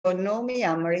don't know me,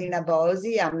 I'm Marina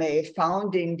Bosi. I'm a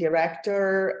founding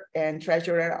director and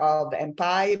treasurer of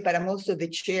MPAI, but I'm also the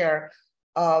chair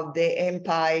of the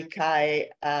MPAI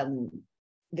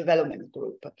development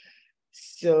group.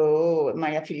 So my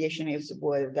affiliation is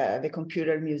with the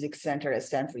Computer Music Center at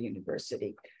Stanford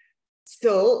University.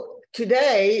 So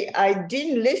today, I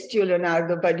didn't list you,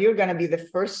 Leonardo, but you're going to be the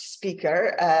first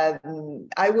speaker.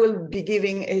 I will be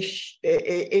giving an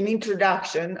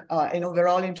introduction, an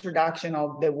overall introduction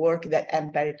of the work that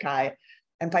MPAI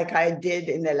did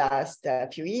in the last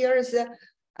few years.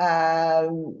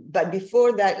 But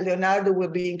before that, Leonardo will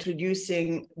be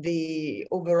introducing the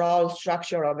overall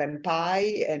structure of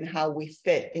MPAI and how we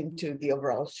fit into the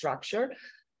overall structure.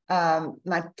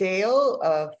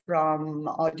 Matteo from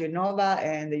AudioNova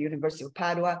and the University of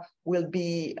Padua will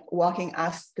be walking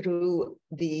us through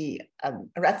the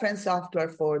reference software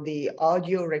for the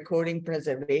audio recording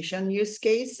preservation use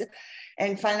case.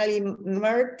 And finally,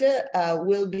 Mert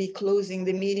will be closing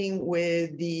the meeting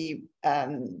with the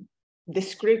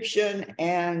description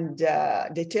and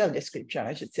detailed description,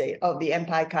 I should say, of the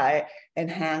MPAI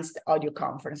enhanced audio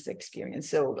conference experience.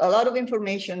 So a lot of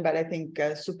information, but I think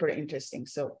super interesting.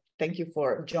 So thank you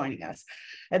for joining us.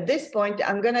 At this point,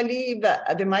 I'm going to leave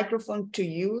the microphone to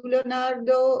you,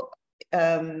 Leonardo,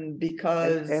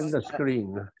 because... And the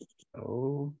screen.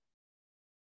 Oh,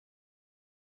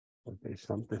 there's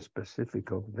something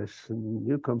specific of this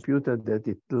new computer that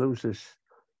it loses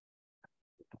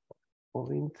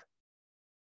point.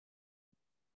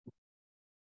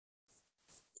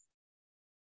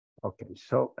 Okay,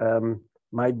 so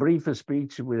my brief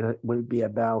speech will be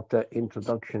about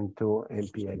introduction to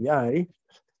MPAI.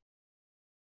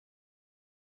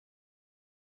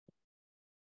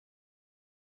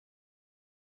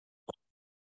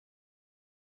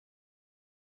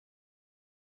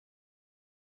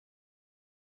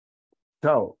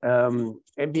 So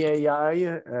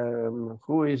MPAI,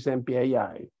 who is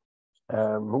MPAI?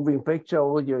 Moving picture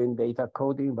audio and data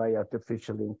coding by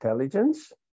artificial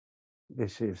intelligence.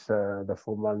 This is the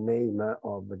formal name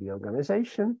of the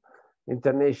organization,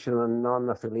 International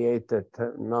Non-Affiliated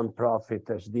Non-Profit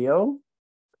SDO.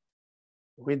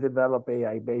 We develop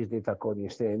AI-based data coding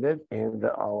standard, and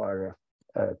our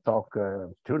talk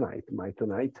tonight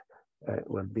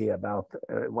will be about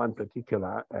one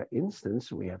particular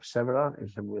instance. We have several,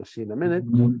 as we'll see in a minute.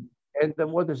 And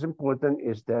what is important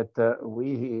is that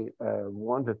we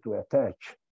wanted to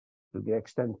attach, to the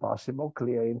extent possible,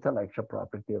 clear intellectual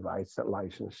property rights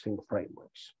licensing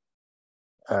frameworks.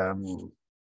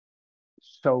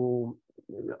 So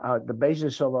the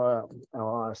basis of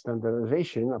our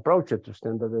standardization, approach to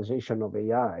standardization of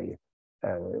AI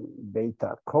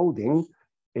data coding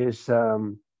is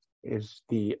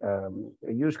the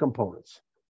use components.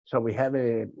 So we have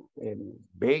a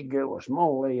big or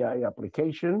small AI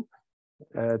application.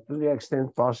 To the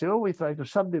extent possible, we try to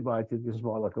subdivide it into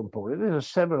smaller components. There are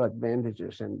several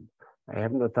advantages, and I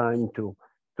have no time to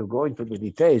go into the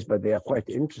details, but they are quite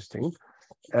interesting.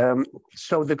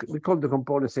 So we call the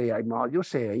components AI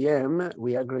modules, AIM.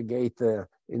 We aggregate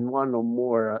in one or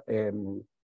more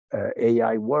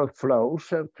AI workflows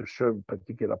to serve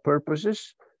particular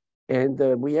purposes, and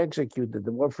we execute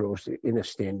the workflows in a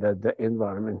standard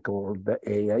environment called the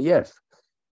AIF.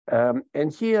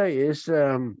 And here is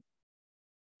some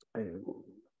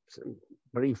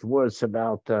brief words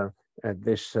about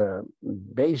this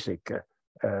basic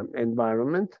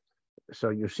environment. So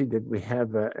you see that we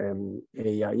have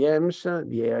AIMs.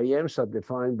 The AIMs are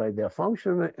defined by their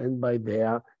function and by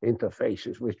their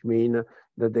interfaces, which mean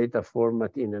the data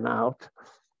format in and out.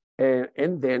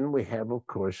 And then we have, of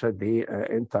course, the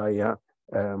entire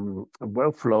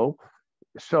workflow.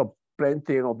 So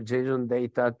plenty of JSON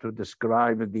data to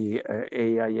describe the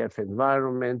AIF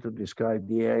environment, to describe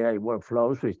the AI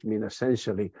workflows, which mean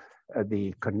essentially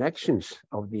the connections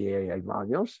of the AI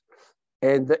modules,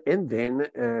 and then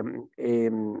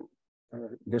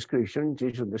description,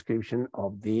 JSON description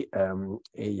of the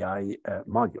AI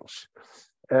modules.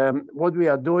 What we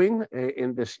are doing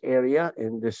in this area,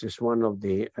 and this is one of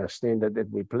the standards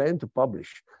that we plan to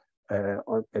publish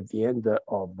at the end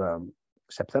of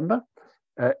September,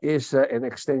 is an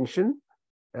extension.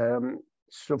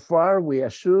 So far, we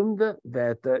assumed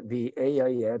that the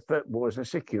AIF was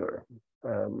secure.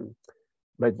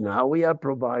 But now we are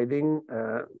providing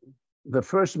the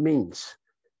first means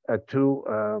to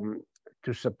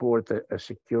support a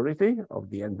security of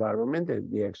the environment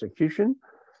and the execution.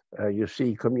 You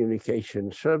see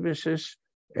communication services,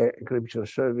 encryption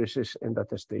services, and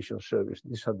attestation service.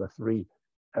 These are the three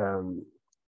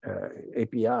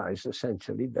APIs,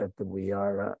 essentially, that we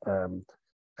are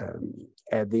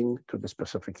adding to the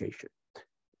specification.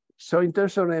 So in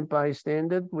terms of MPAI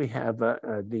standard, we have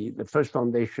the first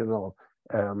foundational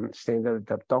standard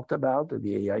that I've talked about,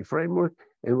 the AI framework,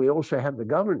 and we also have the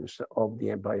governance of the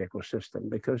MPAI ecosystem,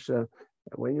 because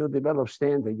when you develop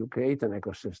standard, you create an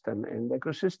ecosystem, and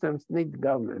ecosystems need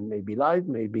government. Maybe light,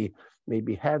 maybe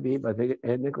heavy, but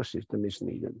an ecosystem is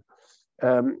needed.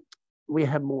 We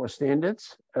have more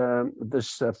standards.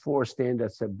 These 4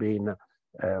 standards have been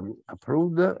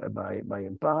approved by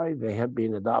MPAI. They have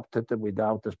been adopted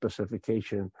without a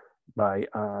specification by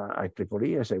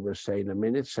IEEE, as I will say in a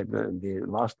minute, the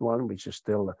last one, which is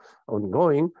still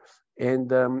ongoing.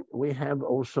 And we have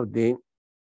also the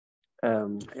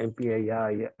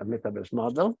MPAI metaverse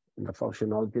model in the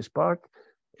functionalities part,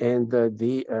 and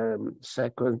the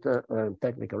second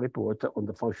technical report on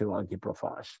the functionality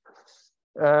profiles.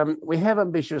 We have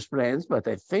ambitious plans, but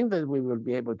I think that we will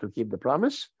be able to keep the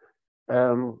promise.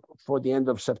 For the end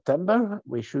of September,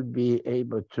 we should be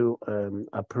able to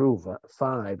approve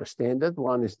 5 standards.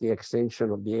 One is the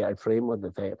extension of the AI framework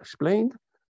that I have explained.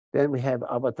 Then we have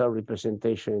avatar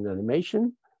representation and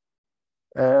animation.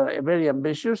 Very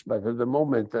ambitious, but at the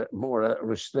moment more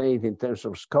restrained in terms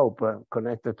of scope,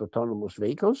 connected autonomous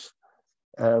vehicles.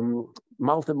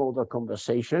 Multimodal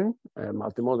conversation.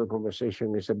 Multimodal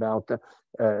conversation is about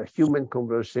human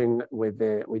conversing with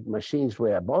machines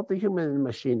where both the human and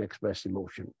machine express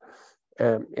emotion.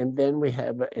 And then we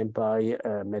have MPAI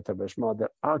metaverse model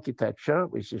architecture,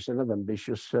 which is another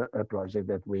ambitious project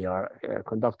that we are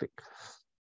conducting.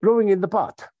 Blowing in the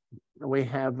pot. We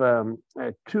have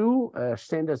 2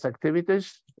 standards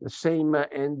activities. The same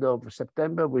end of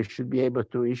September, we should be able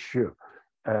to issue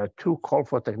 2 call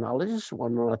for technologies,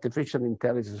 one on artificial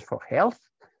intelligence for health,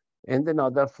 and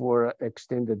another for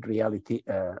extended reality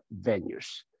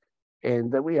venues.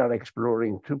 And we are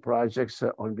exploring 2 projects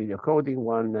on video coding,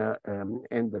 one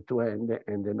end-to-end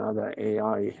and another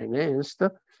AI enhanced,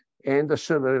 and the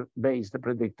server-based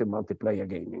predictive multiplayer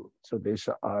gaming. So these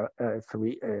are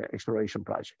 3 exploration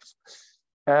projects.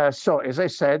 So as I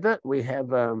said, we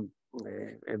have a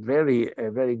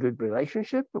very good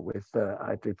relationship with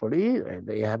IEEE, and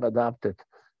they have adopted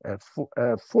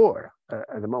 4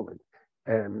 at the moment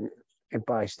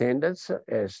MPAI standards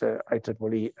as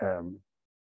IEEE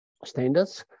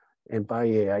standards.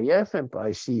 MPAI AIF,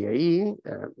 MPAI CAE.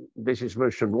 This is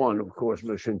version 1, of course.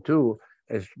 Version 2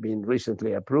 has been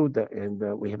recently approved, and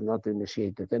we have not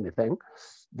initiated anything.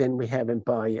 Then we have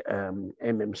MPAI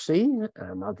MMC,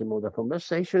 multimodal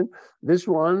conversation. This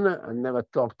one, I never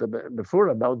talked before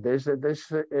about this.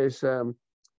 This is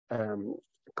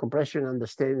compression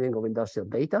understanding of industrial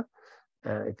data.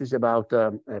 It is about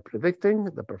predicting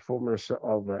the performance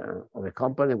of a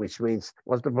company, which means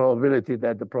what's the probability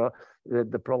that the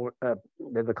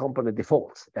company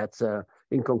defaults. That's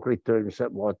in concrete terms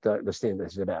what the standard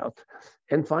is about.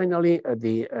 And finally,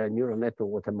 the neural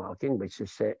network watermarking, which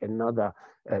is another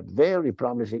very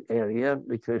promising area,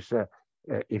 because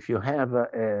if you have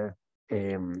a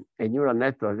neural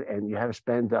network and you have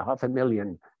spent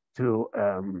 $500,000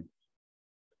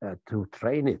 to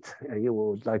train it, you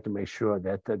would like to make sure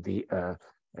that the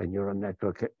neural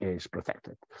network is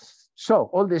protected.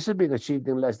 So all this has been achieved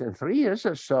in less than 3 years.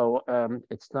 So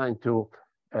it's time to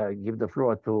give the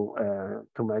floor to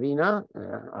Marina,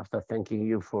 after thanking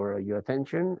you for your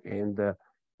attention and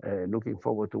looking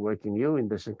forward to working you in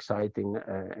this exciting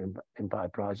MPAI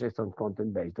project on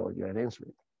content-based audio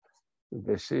enhancement.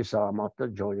 This is our motto: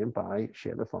 join MPAI,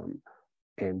 share the fun,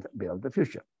 and build the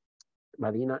future.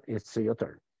 Marina, it's your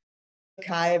turn.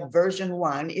 MPAI version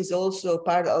 1 is also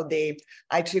part of the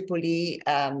IEEE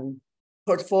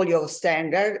portfolio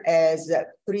standard as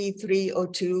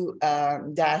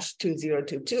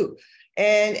 3302-2022.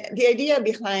 And the idea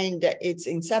behind its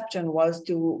inception was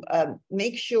to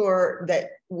make sure that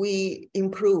we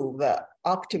improve,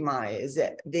 optimize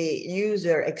the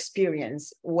user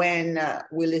experience when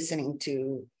we're listening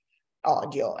to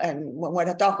audio. And when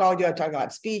I talk audio, I talk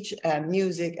about speech,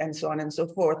 music, and so on and so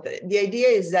forth. The idea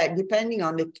is that depending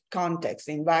on the context,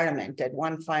 the environment that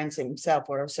one finds himself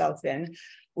or herself in,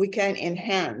 we can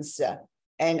enhance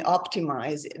and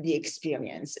optimize the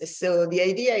experience. So the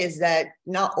idea is that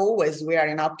not always we are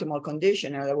in optimal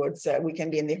condition. In other words, we can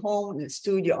be in the home, in the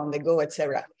studio, on the go,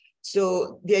 etc.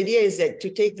 So the idea is that to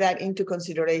take that into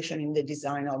consideration in the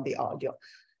design of the audio.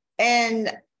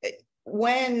 And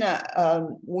when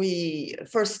we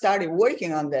first started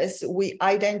working on this, we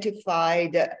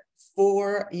identified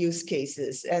 4 use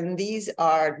cases, and these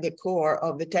are the core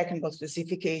of the technical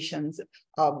specifications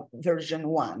of version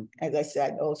 1, as I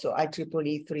said, also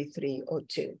IEEE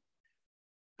 3302.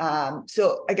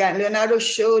 So again, Leonardo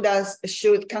showed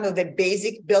kind of the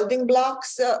basic building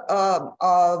blocks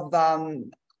of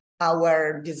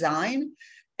our design.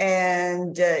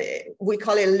 And we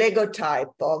call it Lego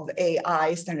type of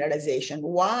AI standardization.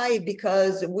 Why?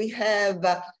 Because we have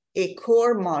a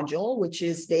core module, which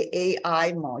is the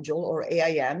AI module or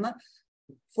AIM,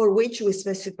 for which we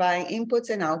specify inputs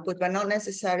and output, but not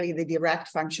necessarily the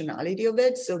direct functionality of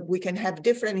it. So we can have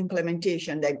different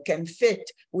implementation that can fit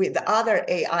with other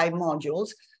AI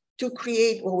modules to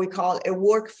create what we call a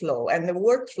workflow. And the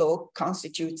workflow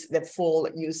constitutes the full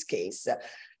use case.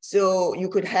 So you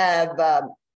could have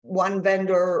one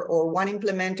vendor or one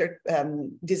implementer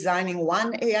designing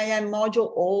one AIM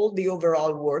module, all the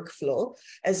overall workflow,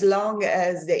 as long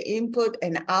as the input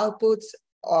and outputs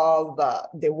of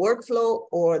the workflow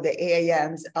or the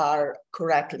AIMs are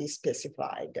correctly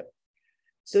specified.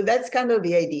 So that's kind of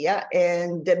the idea.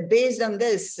 And based on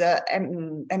this,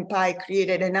 MPAI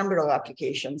created a number of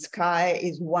applications. Kai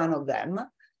is one of them.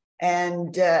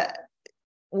 And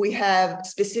we have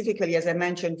specifically, as I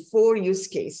mentioned, 4 use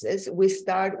cases. We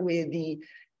start with the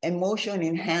emotion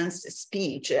enhanced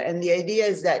speech. And the idea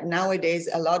is that nowadays,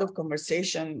 a lot of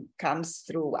conversation comes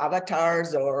through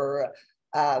avatars or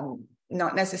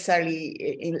not necessarily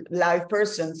in live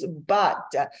persons, but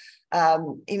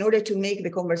in order to make the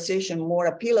conversation more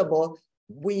appealable,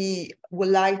 we would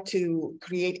like to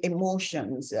create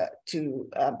emotions to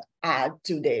add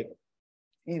to the,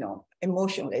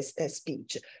 emotionless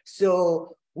speech.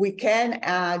 So we can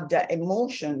add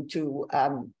emotion to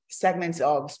segments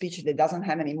of speech that doesn't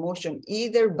have an emotion,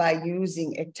 either by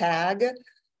using a tag.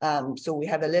 So we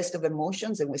have a list of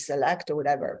emotions and we select or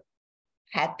whatever,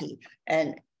 happy,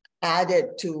 and add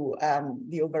it to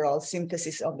the overall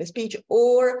synthesis of the speech,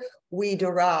 or we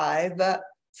derive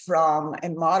from a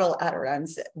model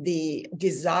utterance the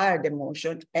desired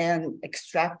emotion and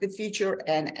extract the feature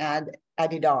and add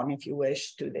it on, if you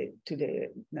wish, to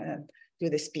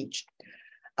the speech.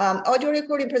 Audio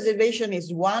recording preservation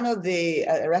is one of the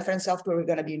reference software we're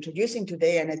going to be introducing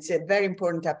today, and it's a very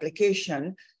important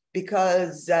application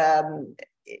because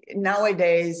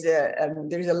nowadays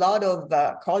there's a lot of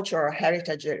cultural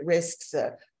heritage risks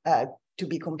to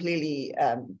be completely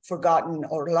forgotten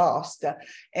or lost.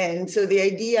 And so the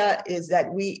idea is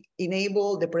that we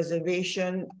enable the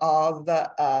preservation of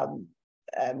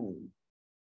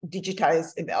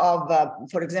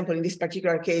digitized, for example, in this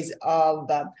particular case of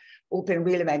open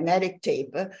relay magnetic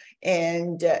tape.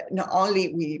 And not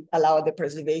only we allow the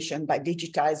preservation by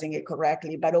digitizing it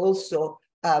correctly, but also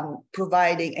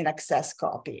providing an access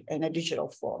copy in a digital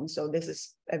form. So this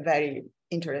is a very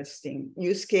interesting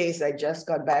use case. I just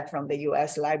got back from the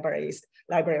US Library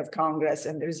of Congress,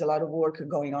 and there's a lot of work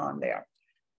going on there.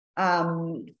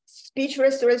 Speech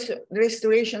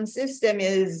restoration system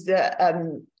is a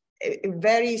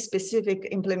very specific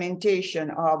implementation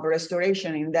of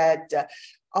restoration in that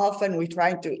often we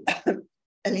try to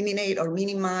eliminate or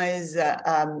minimize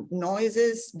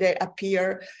noises that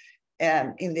appear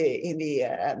in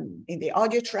the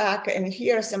audio track, and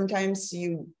here sometimes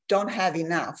you don't have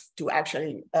enough to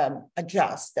actually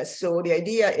adjust. So the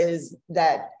idea is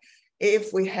that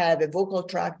if we have a vocal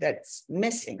track that's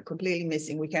missing, completely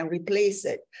missing, we can replace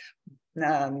it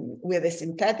with a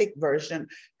synthetic version,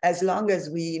 as long as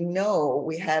we know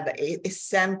we have a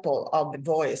sample of the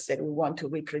voice that we want to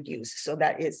reproduce. So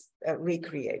that is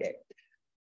recreated.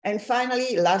 And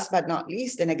finally, last but not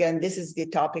least, and again, this is the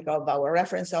topic of our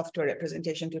reference software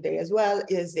presentation today as well,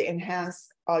 is the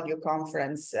enhanced audio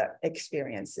conference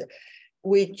experience,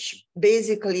 which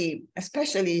basically,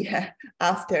 especially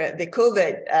after the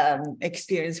COVID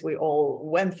experience we all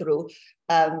went through,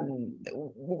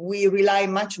 we rely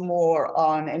much more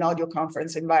on an audio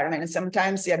conference environment. And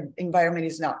sometimes the environment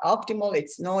is not optimal,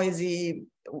 it's noisy,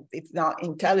 it's not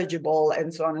intelligible,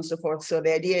 and so on and so forth. So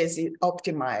the idea is to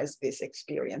optimize this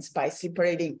experience by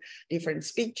separating different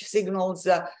speech signals,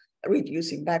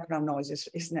 reducing background noises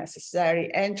is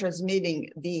necessary, and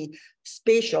transmitting the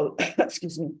spatial,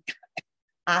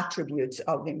 attributes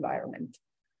of the environment.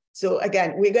 So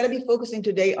again, we're going to be focusing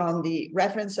today on the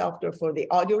reference software for the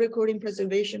audio recording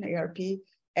preservation, ARP,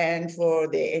 and for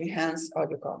the enhanced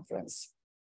audio conference.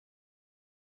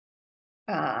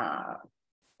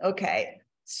 Okay,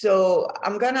 so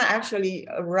I'm going to actually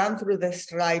run through this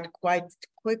slide quite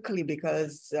quickly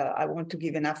because I want to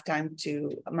give enough time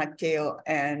to Matteo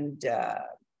and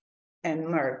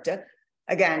Mert.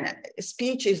 Again,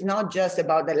 speech is not just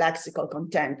about the lexical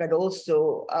content, but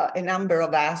also a number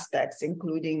of aspects,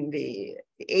 including the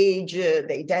age,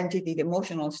 the identity, the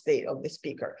emotional state of the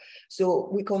speaker. So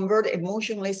we convert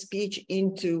emotionless speech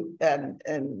into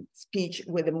speech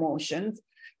with emotions.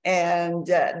 And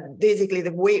basically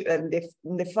the way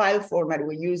the file format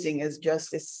we're using is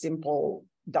just a simple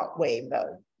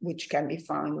 .wav which can be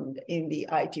found in the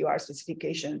ITR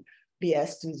specification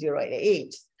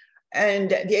BS2088. And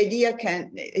the idea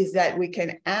is that we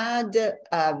can add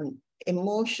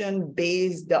emotion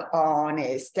based on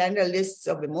a standard list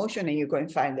of emotion, and you're going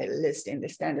to find the list in the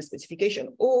standard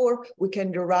specification, or we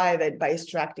can derive it by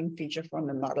extracting feature from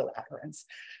the model utterance.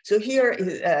 So here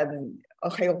is,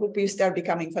 okay, I hope you start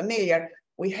becoming familiar.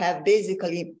 We have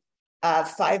basically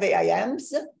 5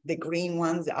 AIMs. The green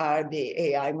ones are the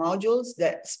AI modules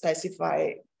that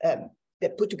specify,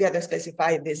 that put together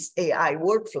specify this AI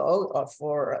workflow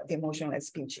for the emotional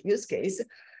speech use case.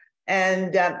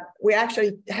 And we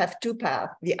actually have 2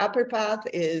 paths. The upper path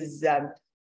is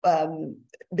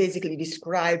basically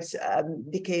describes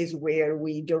the case where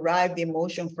we derive the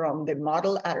emotion from the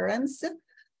model utterance.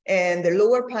 And the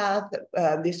lower path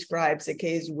describes a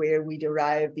case where we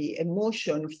derive the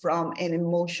emotion from an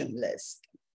emotion list.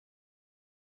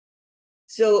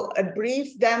 So a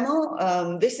brief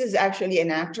demo, this is actually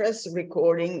an actress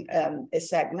recording a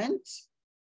segment. Let's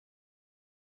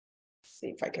see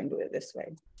if I can do it this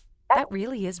way. That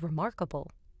really is remarkable.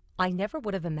 I never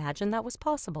would have imagined that was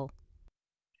possible.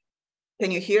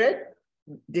 Can you hear it?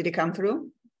 Did it come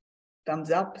through?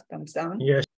 Thumbs up, thumbs down?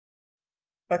 Yes.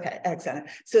 Okay, excellent.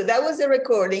 So that was a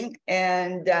recording,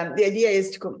 and the idea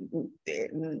is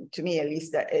to me at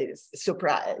least, is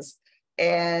surprise.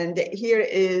 And here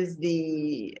is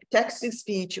the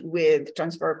text-to-speech with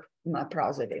transfer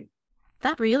prosody.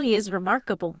 That really is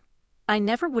remarkable. I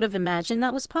never would have imagined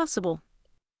that was possible.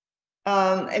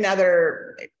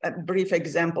 Another brief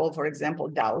example, for example,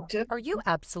 doubt. Are you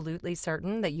absolutely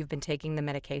certain that you've been taking the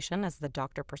medication as the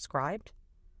doctor prescribed?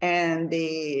 And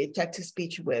the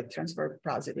text-to-speech with transfer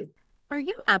prosody. Are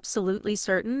you absolutely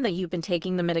certain that you've been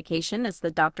taking the medication as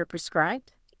the doctor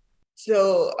prescribed?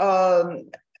 So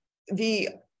the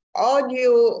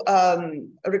audio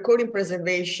recording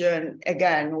preservation,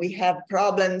 again, we have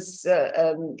problems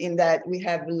in that we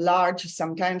have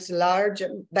sometimes large,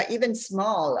 but even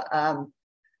small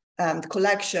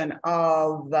collection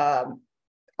of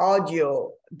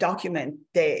audio document.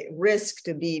 They risk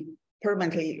to be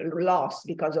permanently lost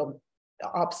because of the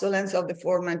obsolescence of the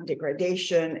format,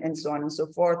 degradation, and so on and so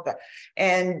forth.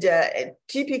 And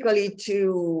typically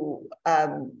to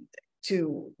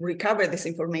recover this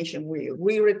information, we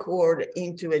re-record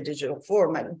into a digital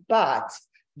format, but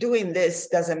doing this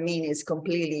doesn't mean it's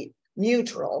completely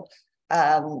neutral.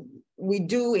 We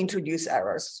do introduce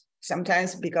errors,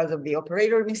 sometimes because of the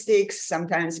operator mistakes,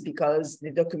 sometimes because the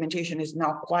documentation is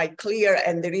not quite clear,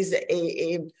 and there is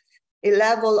a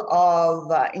level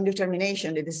of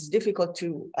indetermination that is difficult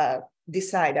to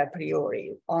decide a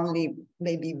priori. Only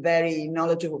maybe very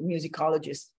knowledgeable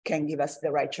musicologists can give us the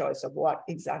right choice of what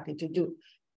exactly to do.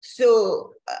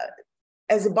 So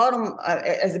as a bottom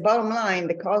line,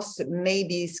 the cost may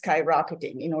be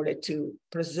skyrocketing in order to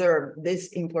preserve this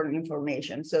important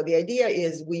information. So the idea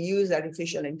is we use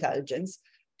artificial intelligence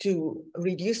to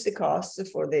reduce the costs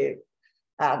for the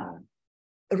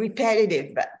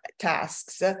repetitive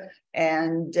tasks,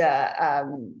 and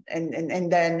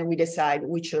then we decide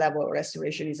which level of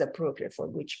restoration is appropriate for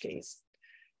which case.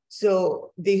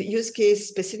 So the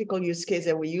specific use case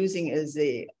that we're using is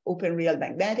the open reel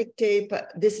magnetic tape.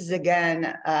 This is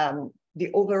again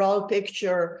the overall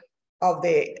picture of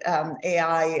the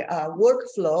AI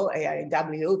workflow,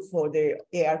 AIW for the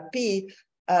ARP.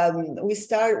 We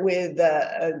start with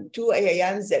 2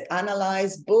 AIMs that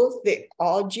analyze both the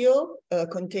audio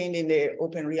contained in the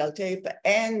open reel tape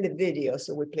and the video.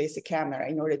 So we place a camera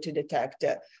in order to detect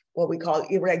what we call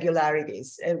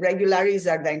irregularities. Irregularities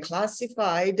are then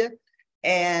classified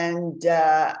and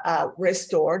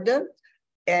restored.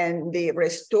 And the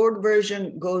restored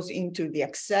version goes into the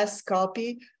access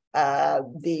copy.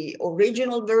 The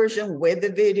original version with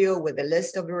the video, with the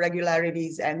list of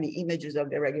irregularities and the images of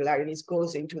the irregularities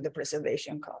goes into the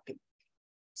preservation copy.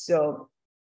 So,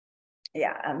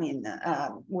 yeah, I mean,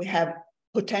 we have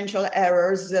potential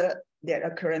errors that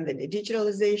occur in the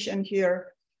digitalization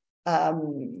here.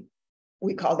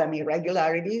 We call them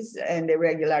irregularities, and the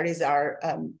irregularities are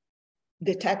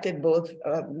detected both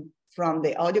from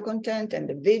the audio content and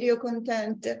the video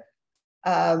content.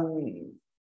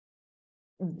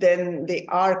 Then they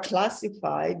are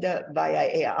classified via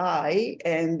AI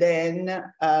and then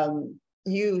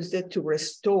used to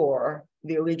restore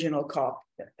the original copy,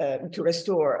 to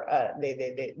restore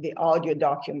the audio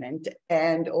document,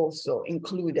 and also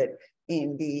included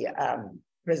in the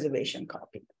preservation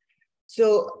copy.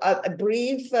 So a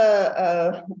brief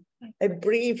demo,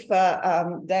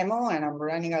 and I'm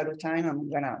running out of time. I'm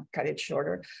gonna cut it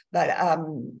shorter, but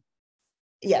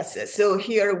yes, so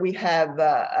here we have,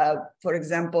 for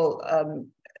example,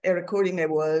 a recording that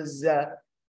was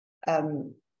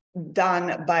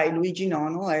done by Luigi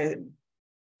Nono, a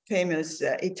famous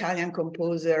Italian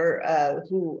composer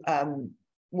who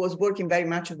was working very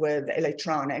much with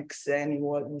electronics, and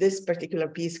this particular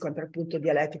piece, Contrappunto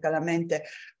dialettica alla mente,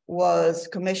 was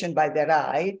commissioned by the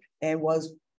RAI, and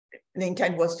the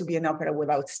intent was to be an opera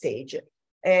without stage.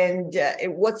 And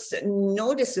what's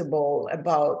noticeable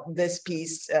about this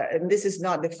piece, and this is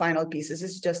not the final piece, this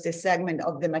is just a segment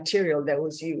of the material that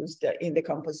was used in the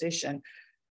composition,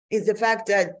 is the fact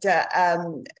that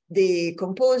the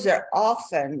composer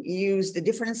often used the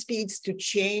different speeds to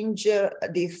change the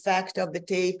effect of the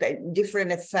tape and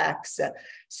different effects.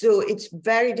 So it's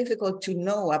very difficult to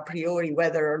know a priori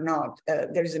whether or not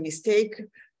there's a mistake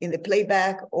in the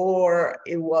playback or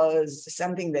it was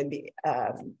something that the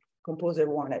composer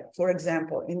wanted. For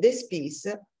example, in this piece,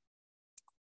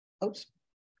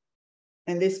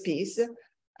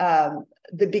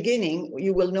 the beginning,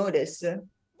 you will notice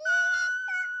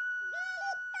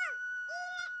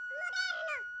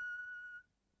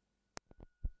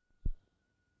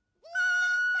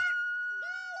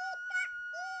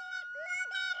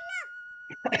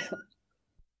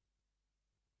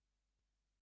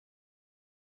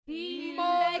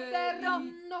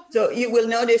so you will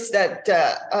notice that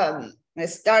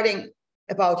starting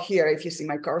about here, if you see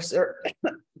my cursor,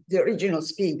 the original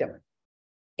speed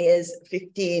is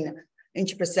 15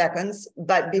 inches per second.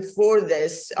 But before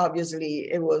this, obviously,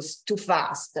 it was too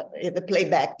fast. The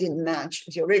playback didn't match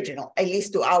the original, at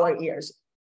least to our ears.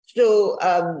 So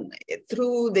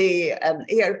through the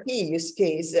ARP use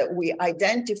case, we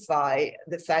identify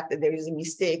the fact that there is a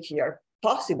mistake here,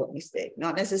 possible mistake,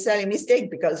 not necessarily mistake,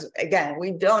 because again,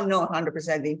 we don't know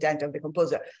 100% the intent of the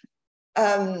composer.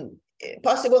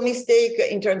 Possible mistake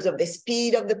in terms of the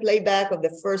speed of the playback of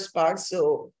the first part.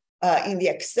 So in the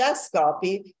excess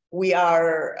copy, we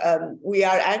are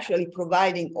actually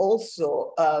providing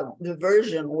also the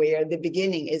version where the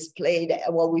beginning is played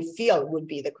at what we feel would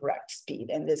be the correct speed,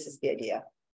 and this is the idea.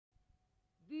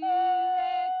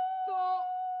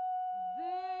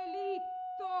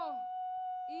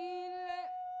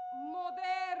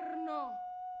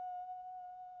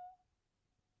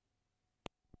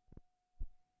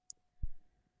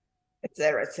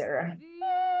 Etc., etc.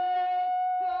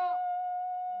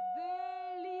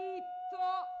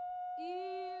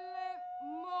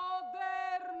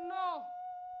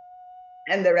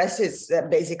 And the rest is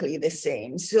basically the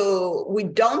same. So we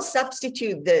don't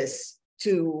substitute this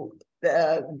to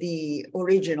the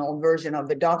original version of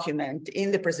the document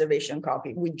in the preservation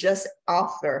copy. We just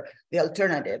offer the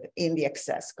alternative in the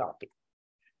excess copy.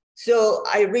 So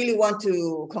I really want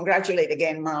to congratulate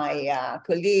again my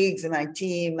colleagues and my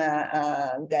team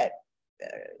that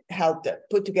helped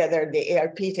put together the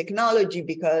ARP technology,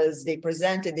 because they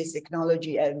presented this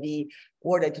technology at the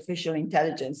World Artificial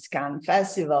Intelligence Cannes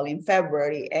Festival in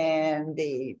February, and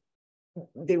they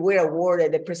were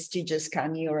awarded the prestigious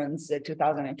Cannes Neurons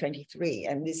 2023.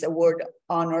 And this award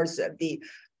honors the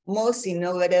most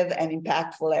innovative and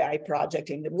impactful AI project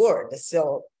in the world.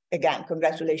 So again,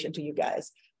 congratulations to you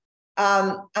guys.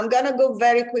 I'm gonna go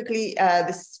very quickly.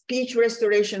 The speech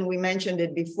restoration, we mentioned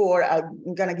it before.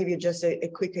 I'm gonna give you just a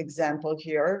quick example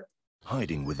here.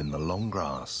 Hiding within the long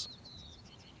grass.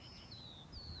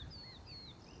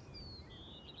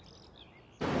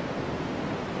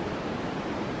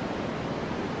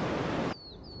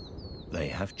 They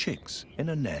have chicks in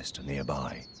a nest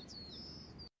nearby.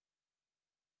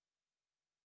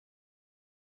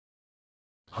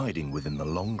 Hiding within the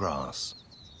long grass.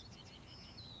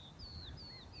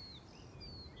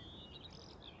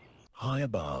 High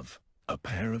above, a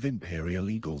pair of imperial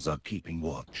eagles are keeping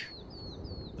watch.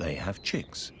 They have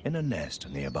chicks in a nest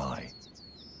nearby.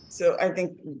 So I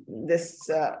think this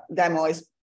demo is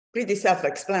pretty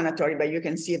self-explanatory, but you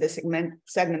can see the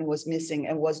segment was missing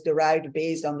and was derived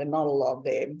based on the model of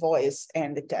the voice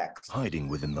and the text. Hiding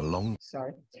within the long...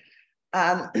 Sorry.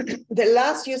 The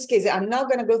last use case, I'm not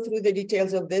going to go through the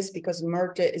details of this because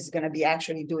Myrte is going to be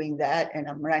actually doing that, and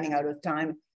I'm running out of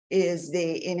time, is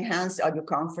the enhanced audio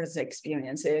conference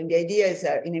experience. And the idea is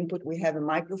that in input, we have a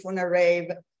microphone array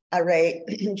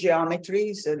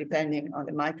geometry. So depending on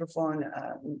the microphone,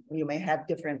 you may have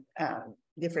different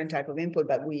type of input,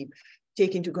 but we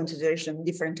take into consideration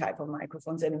different type of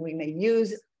microphones and we may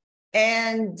use,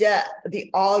 and the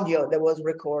audio that was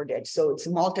recorded. So it's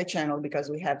multi-channel because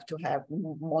we have to have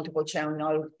multiple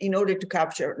channels in order to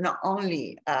capture not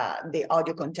only the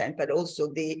audio content, but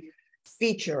also the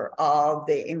feature of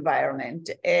the environment.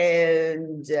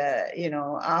 And, you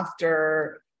know,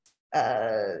 after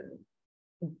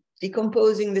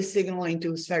decomposing the signal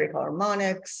into spherical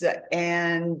harmonics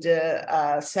and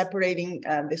separating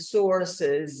the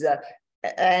sources,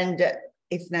 and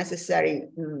if necessary,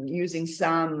 using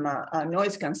some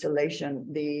noise cancellation,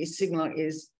 the signal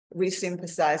is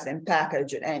resynthesized and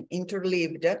packaged and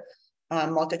interleaved,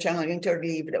 multi-channel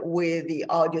interleaved with the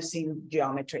audio scene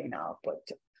geometry in output.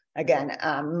 Again,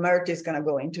 Mert is going to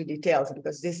go into details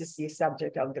because this is the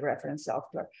subject of the reference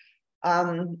software.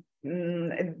 A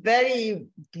very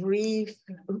brief,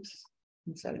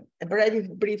 a very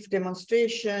brief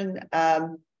demonstration.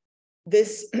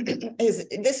 This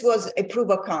was a proof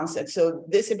of concept. So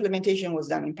this implementation was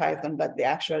done in Python, but the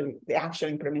actual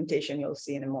implementation you'll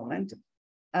see in a moment.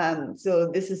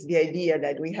 So this is the idea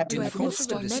that we have. In the course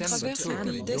of a December tour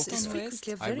in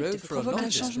Yorkshire, I rode for a long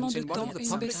distance in one of the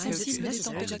public coaches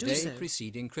on the day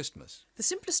preceding Christmas. The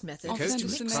simplest method The coach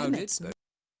was crowded.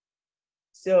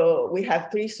 So we have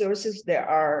three sources that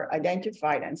are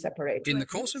identified and separated. In the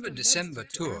course of a December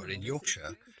tour in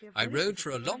Yorkshire, I rode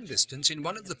for a long distance in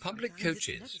one of the public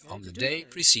coaches on the day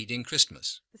preceding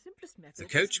Christmas. The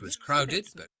coach was crowded,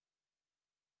 but...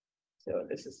 So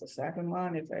this is the second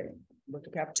one, if I go to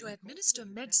capture. To administer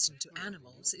medicine to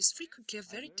animals is frequently a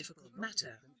very difficult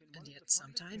matter, and yet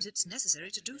sometimes it's necessary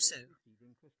to do so.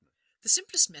 The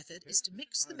simplest method is to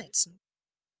mix the medicine.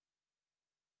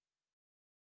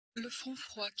 Le front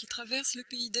froid qui traverse le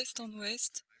pays d'est en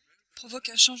ouest provoque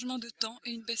un changement de temps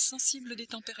et une baisse sensible des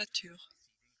températures.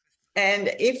 And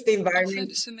if the En fin environment,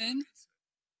 de semaine,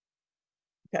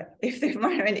 if the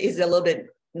environment is a little bit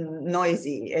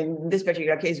noisy, in this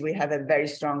particular case, we have a very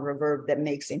strong reverb that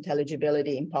makes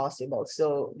intelligibility impossible.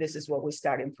 So this is what we're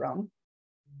starting from.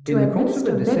 In the course of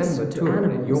a December tour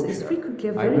in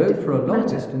Yorkshire, I rode for a long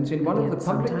distance in one of the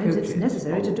public coaches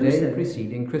on the day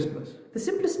preceding Christmas. The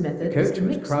simplest method The coach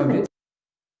was crowded.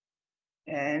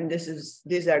 And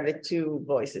these are the two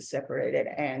voices separated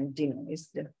and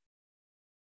denoised.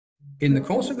 In the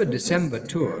course of a December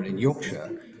tour in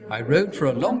Yorkshire, I rode for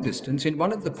a long distance in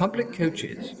one of the public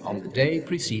coaches on the day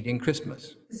preceding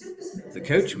Christmas. The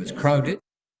coach was crowded.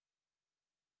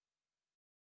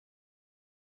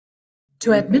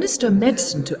 To administer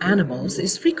medicine to animals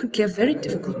is frequently a very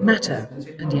difficult matter,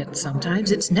 and yet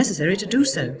sometimes it's necessary to do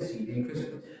so.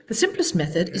 The simplest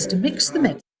method is to mix the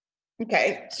medicine.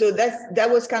 Okay, so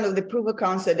that was kind of the proof of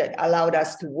concept that allowed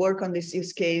us to work on this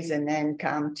use case and then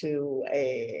come to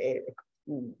a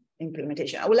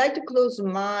implementation. I would like to close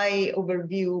my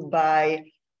overview by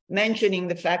mentioning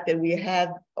the fact that we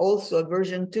have also a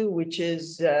version 2,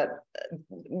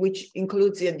 which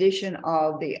includes the addition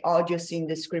of the audio scene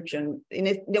description in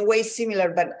a way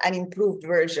similar, but an improved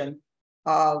version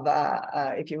of,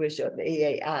 if you wish, of the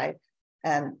AAI.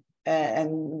 And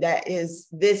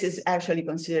this is actually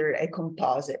considered a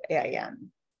composite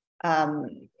AIM.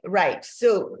 Right,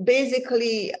 so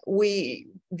basically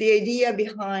the idea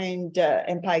behind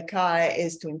MPAI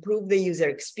is to improve the user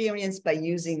experience by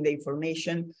using the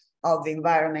information of the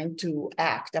environment to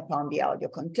act upon the audio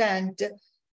content.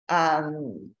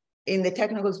 In the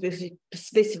technical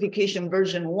specification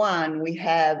version 1, we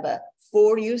have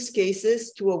 4 use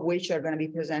cases, 2 of which are going to be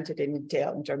presented in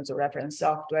detail in terms of reference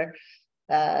software.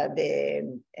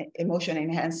 The emotion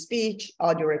enhanced speech,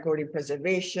 audio recording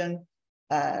preservation,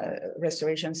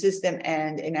 restoration system,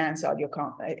 and enhanced audio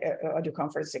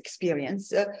conference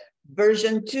experience.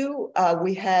 Version 2,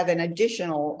 we have an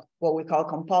additional, what we call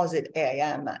composite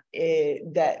AIM,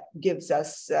 that gives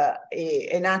us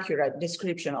an accurate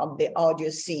description of the audio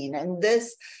scene. And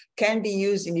this can be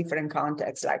used in different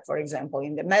contexts, like, for example,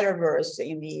 in the metaverse,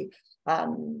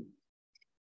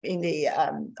 in the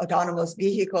autonomous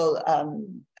vehicle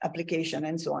application,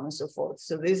 and so on and so forth.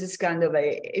 So this is kind of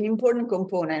an important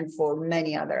component for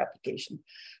many other applications.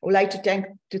 I would like to thank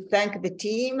the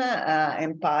team,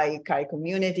 MPAI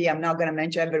community. I'm not going to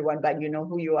mention everyone, but you know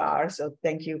who you are. So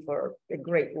thank you for the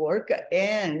great work.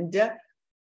 And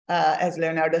as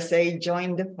Leonardo said,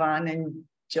 join the fun and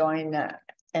join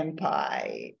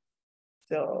MPAI.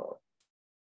 So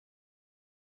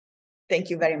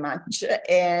thank you very much.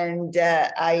 And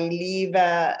I leave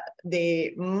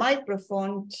the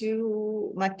microphone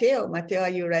to Matteo. Matteo, are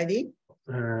you ready?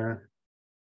 Can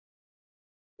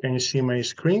you see my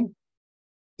screen?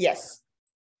 Yes.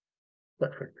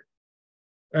 Perfect.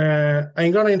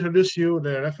 I'm going to introduce you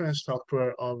the reference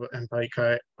software of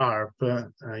MPAI ARP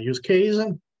use case.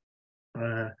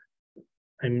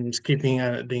 I'm skipping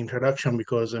the introduction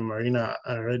because Marina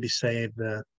already said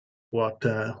what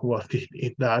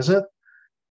it does.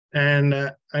 And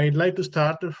I'd like to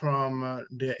start from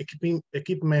the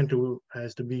equipment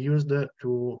has to be used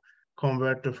to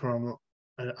convert from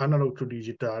analog to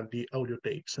digital the audio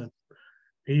tapes.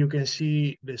 Here you can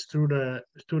see the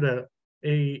Studer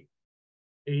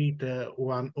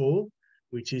A810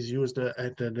 which is used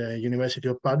at the University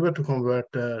of Padua to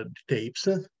convert the tapes.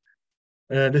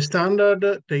 The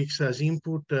standard takes as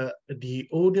input the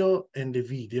audio and the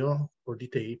video for the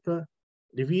tape.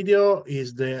 The video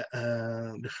is the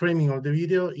framing of the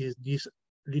video is this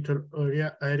little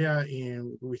area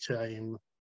in which I am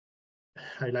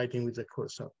highlighting with the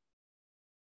cursor.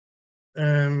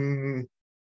 The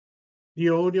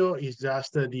audio is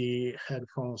just the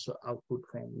headphones output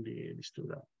from the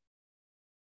studio.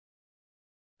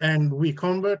 And we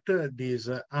convert these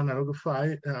analog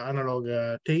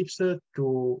tapes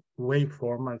to WAV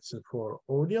formats for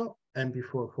audio,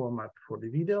 MP4 format for the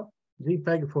video,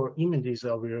 JPEG for images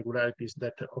of irregularities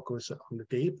that occurs on the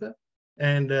tape.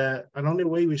 And along the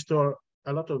way, we store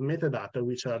a lot of metadata,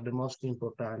 which are the most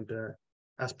important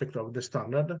aspect of the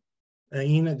standard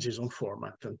in a JSON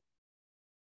format.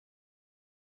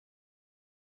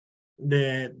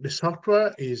 The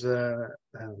software is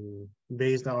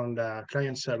based on the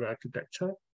client-server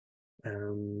architecture.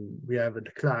 We have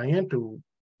the client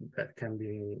that can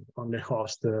be on the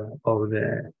host of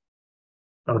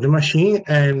the machine,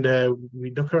 and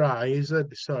we Dockerize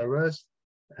the servers,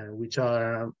 which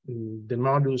are the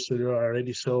modules you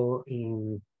already saw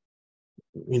in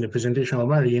the presentation of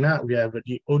Marina. We have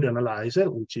the audio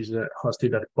analyzer, which is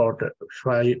hosted at port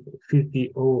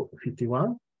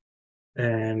 50051.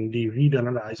 And the video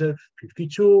analyzer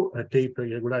 52, tape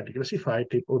irregularity classified,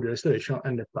 tape audio restoration,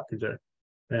 and the packager.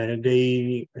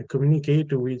 They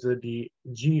communicate with the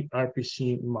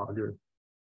gRPC module,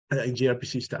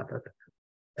 gRPC standard.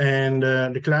 And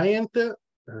the client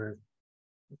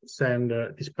send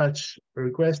dispatch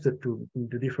request to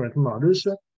the different modules,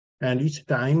 and each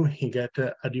time he get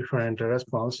a different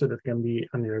response that can be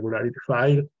an irregularity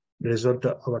file, the result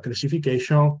of a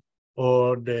classification,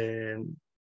 or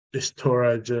the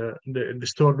storage, the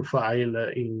stored file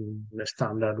in the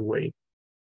standard way.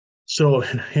 So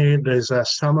here there's a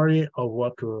summary of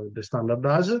what the standard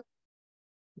does.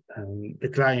 The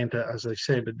client, as I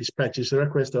said, dispatches a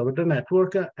request over the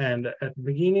network, and at the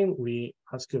beginning we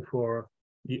ask for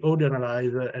the audio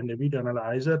analyzer and the video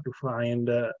analyzer to find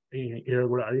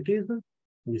irregularities.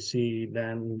 We see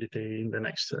them in detail in the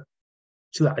next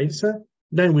slides.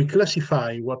 Then we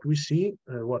classify what we see,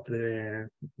 what the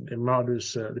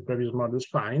modules, the previous modules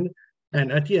find,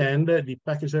 and at the end, the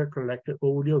packager collects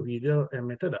audio, video, and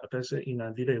metadata in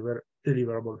a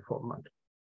deliverable format.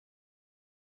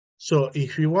 So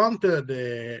if you want,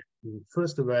 the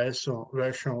first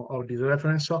version of this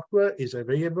reference software is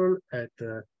available at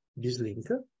this link,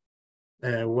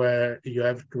 where you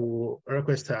have to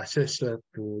request access to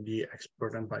the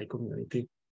expert MPAI community.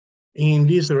 In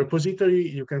this repository,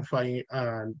 you can find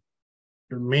the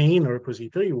main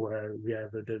repository where we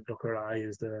have the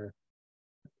Dockerized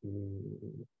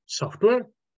software,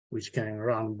 which can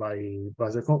run by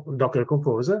Docker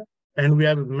Composer. And we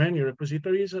have many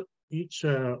repositories, each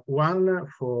one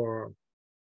for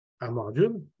a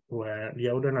module, where the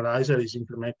audio analyzer is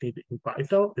implemented in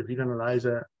Python, the video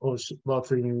analyzer also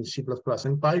both in C++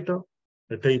 and Python,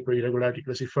 the tape irregularity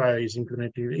classifier is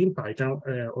implemented in Python,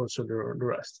 also the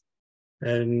rest.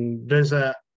 And there's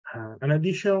an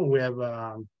addition, we have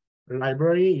a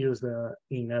library used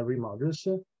in every module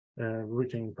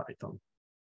written in Python.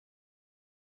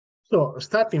 So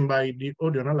starting by the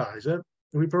audio analyzer,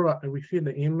 we feed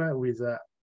him with the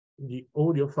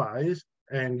audio files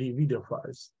and the video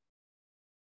files.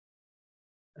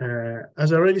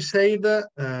 As I already said,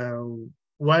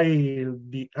 while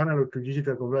the analog to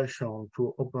digital conversion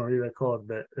to open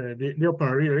re-recorded, the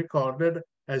open re-recorded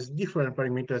has different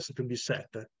parameters to be set.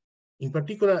 In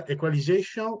particular,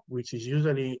 equalization, which is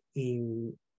usually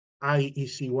in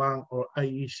IEC1 or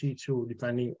IEC2,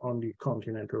 depending on the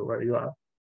continent or where you are,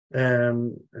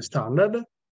 standard.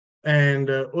 And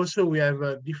also we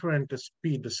have different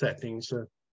speed settings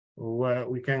where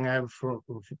we can have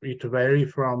it vary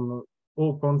from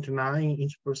 0.9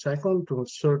 inch per second to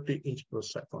 30 inch per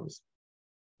second.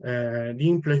 The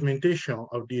implementation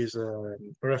of this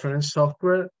reference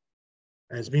software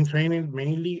has been trained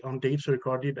mainly on tapes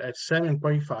recorded at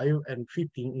 7.5 and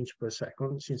 15 inch per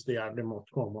second, since they are the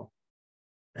most common.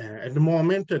 At the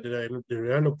moment, the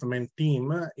development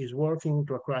team is working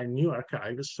to acquire new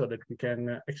archives so that we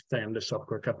can extend the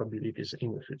software capabilities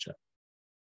in the future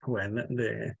when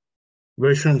the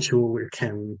version 2 will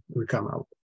come out.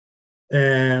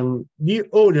 The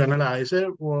audio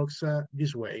analyzer works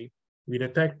this way. We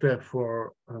detect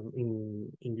for in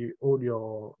the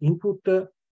audio input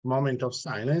moment of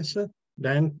silence,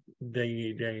 then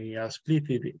they are split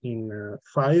in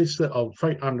files of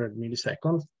 500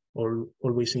 milliseconds, or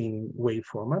always in WAV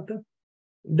format.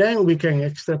 Then we can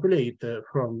extrapolate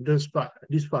from these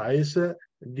files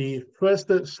the first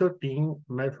 13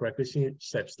 mel frequency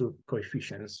steps to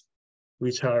coefficients,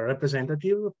 which are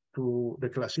representative to the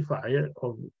classifier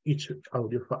of each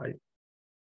audio file.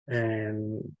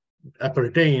 And a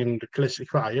retained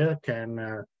classifier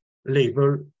can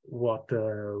label what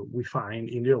we find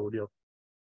in the audio.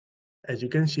 As you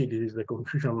can see, this is the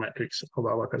confusion matrix of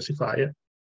our classifier,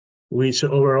 which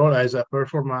overall has a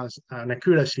performance, an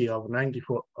accuracy of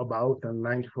about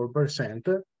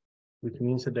 94%, which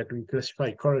means that we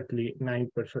classify correctly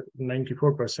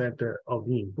 94% of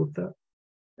the input.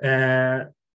 I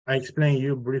explain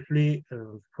you briefly,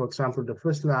 for example, the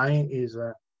first line is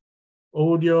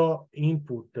audio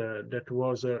input that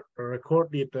was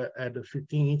recorded at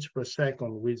 15 inch per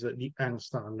second with the N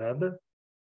standard,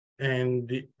 and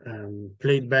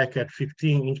played back at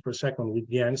 15 inch per second with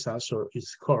the N standard, so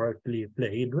it's correctly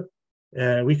played.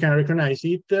 We can recognize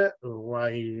it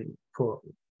for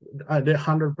the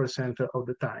 100% of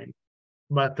the time,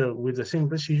 but with the same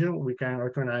precision, we can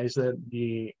recognize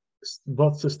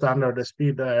both the standard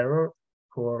speed error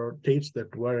for tapes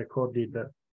that were recorded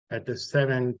at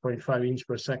 7.5 inch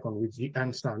per second with the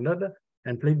N standard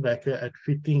and played back at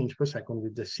 15 inch per second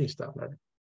with the C standard.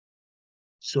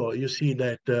 So you see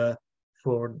that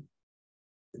for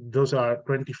those are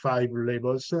 25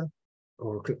 labels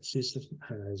or classes,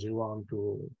 as you want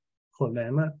to call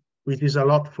them, which is a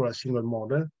lot for a single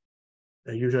model.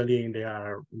 Usually they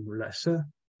are less.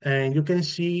 And you can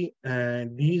see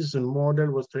this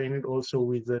model was trained also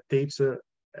with the tapes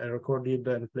recorded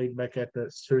and played back at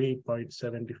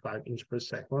 3.75 inch per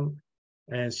second.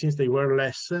 And since they were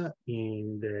less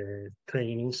in the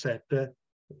training set,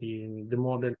 the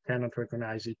model cannot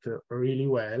recognize it really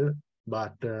well,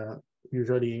 but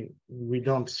usually we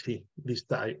don't see this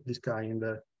kind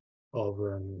of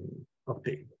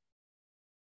tape.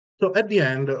 So at the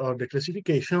end of the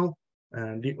classification,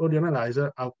 the audio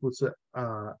analyzer outputs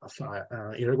a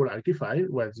irregularity file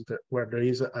where there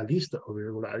is a list of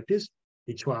irregularities,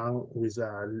 each one with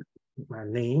a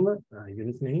name, a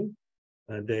unique name.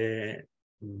 The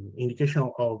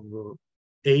indication of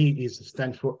A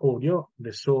stands for audio,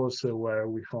 the source where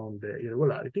we found the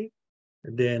irregularity,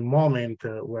 the moment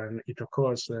when it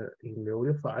occurs in the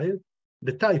audio file,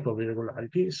 the type of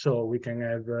irregularity. So we can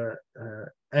have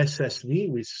SSV,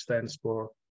 which stands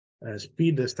for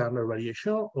speed standard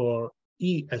variation, or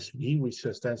ESV, which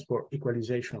stands for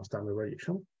equalization standard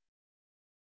variation.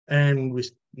 And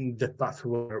with the path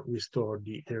where we store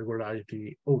the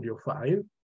irregularity audio file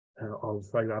of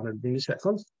 500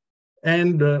 milliseconds,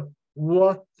 and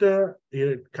what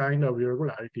kind of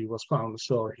irregularity was found.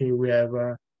 So here we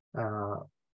have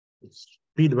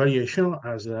speed variation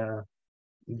as the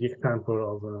example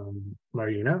of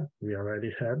Marina we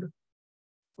already had,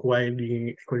 while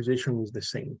the equalization is the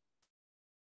same.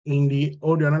 In the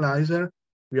audio analyzer,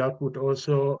 we output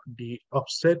also the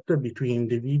offset between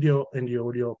the video and the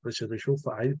audio preservation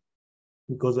file,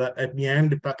 because at the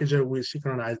end, the packager will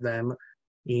synchronize them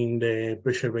in the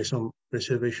preservation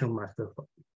master file.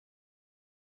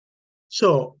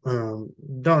 So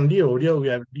down the audio, we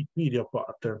have the video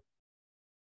part.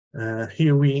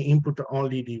 Here we input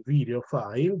only the video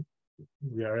file.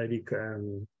 We already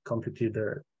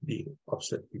computed the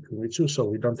offset between the two, so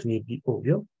we don't need the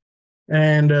audio.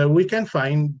 And we can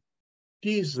find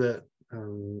this the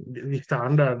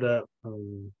standard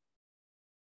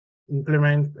is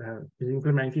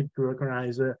implemented to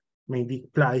recognize maybe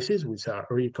splices, which are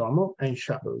really common, and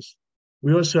shadows.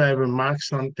 We also have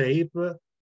marks on tape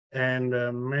and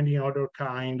many other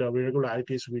kind of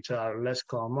irregularities which are less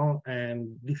common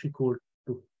and difficult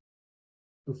to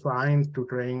find to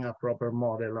train a proper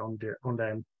model on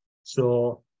them.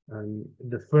 So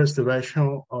the first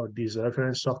version of this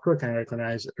reference software can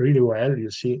recognize really well,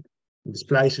 you see, the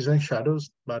splices and shadows,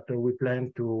 but we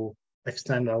plan to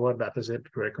extend our dataset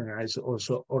to recognize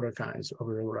also other kinds of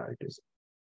irregularities.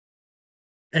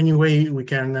 Anyway, we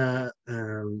can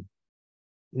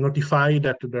notify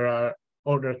that there are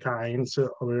other kinds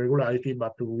of irregularity,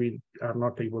 but we are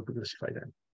not able to classify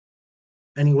them.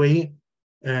 Anyway,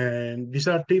 these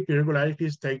are tape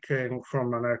irregularities taken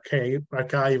from an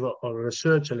archive of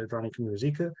research electronic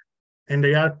music, and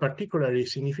they are particularly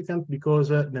significant because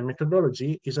the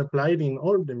methodology is applied in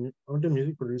all the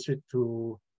music produced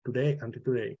until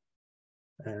today.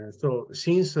 So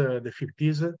since the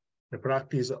 50s, the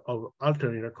practice of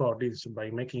altering recordings by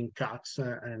making cuts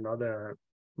and other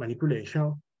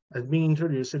manipulation has been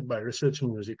introduced by research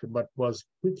music, but was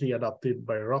quickly adopted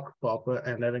by rock, pop,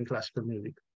 and even classical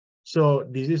music. So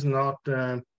this is not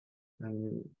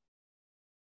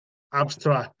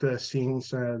abstract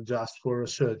things just for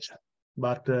research.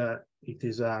 but it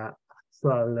is a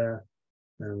actual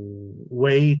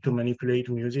way to manipulate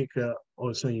music,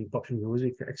 also in pop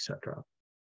music, etc.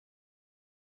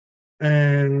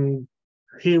 And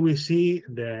here we see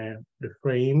the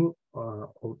frame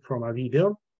from a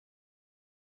video.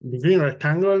 The green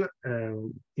rectangle,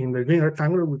 in the green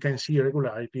rectangle, we can see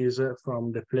irregularities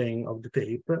from the playing of the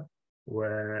tape,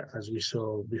 where, as we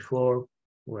saw before,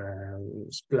 where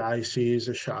splices,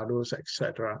 shadows,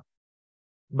 etc.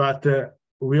 But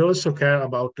we also care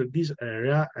about this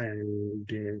area and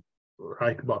the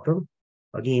right bottom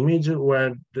of the image,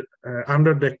 where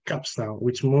under the capstan,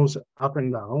 which moves up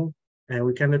and down, and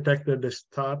we can detect the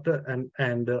start and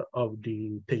end of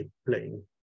the tape playing.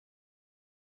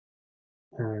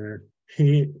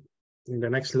 Here, in the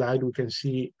next slide, we can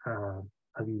see a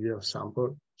video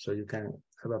sample, so you can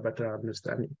have a better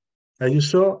understanding. As you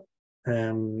saw,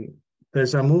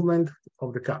 there's a movement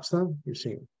of the capstan. You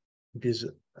see, it is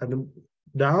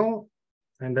down,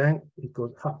 and then it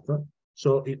goes up.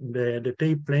 So the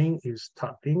tape playing is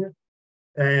starting,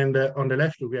 and on the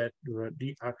left you get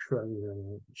the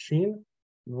actual machine,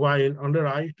 while on the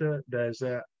right there's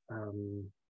a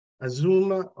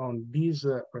zoom on this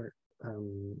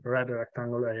red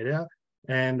rectangular area,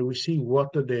 and we see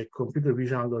what the computer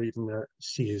vision algorithm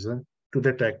sees to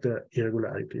detect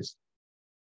irregularities.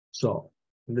 So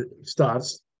it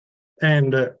starts,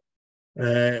 and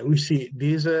we see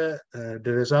this the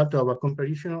result of a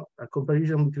comparison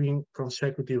between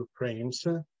consecutive frames,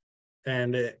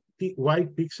 and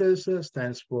white pixels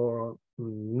stands for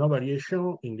no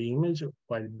variation in the image,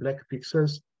 while black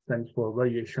pixels stands for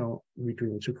variation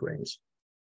between two frames.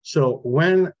 So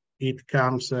when it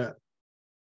comes the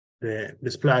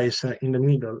splice in the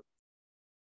middle,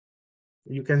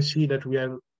 you can see that we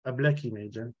have a black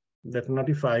image that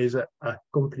notifies a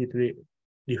completely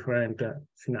different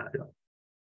scenario.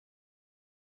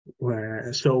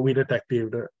 So we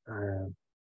detected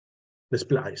the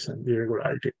splice, the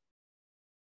irregularity.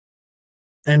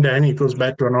 And then it goes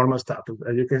back to a normal status.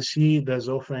 As you can see, there's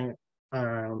often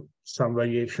some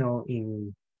variation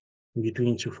in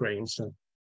between two frames,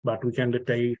 but we can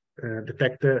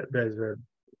detect that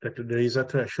there is a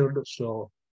threshold. So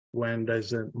when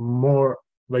there's more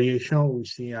variation, we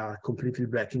see a completely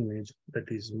black image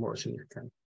that is more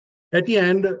significant. At the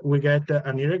end, we get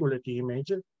an irregularity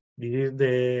image. This is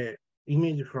the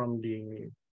image from the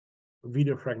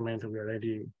video fragment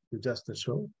we just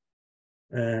saw.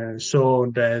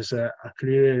 So there's a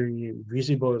clearly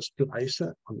visible splice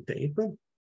on the tape,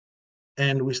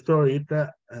 and we store it,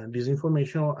 this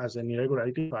information, as an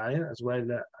irregularity file, as well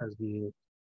as the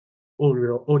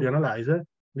audio analyzer.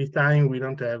 This time we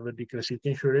don't have the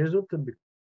classification result.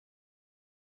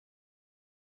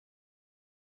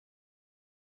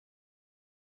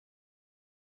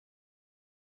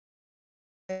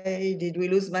 Did we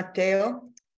lose Matteo?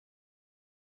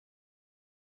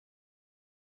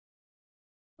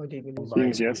 Or did we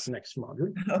lose yes. Next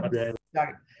module.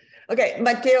 Sorry. Okay,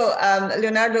 Matteo,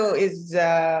 Leonardo is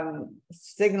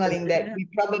signaling that we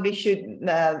probably should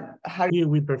hurry. Here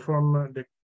we perform the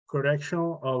correction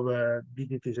of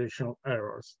digitization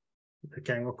errors that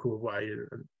can occur while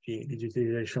the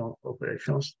digitization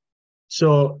operations.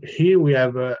 So here we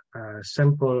have a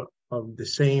sample of the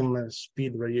same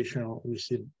speed variation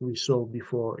we saw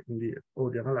before in the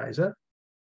audio analyzer.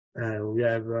 We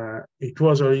have it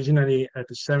was originally at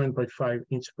 7.5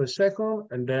 inch per second,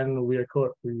 and then we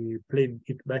played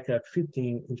it back at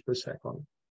 15 inch per second.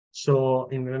 So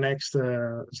in the next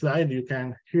slide, you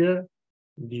can hear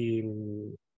the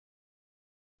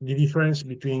difference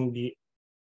between the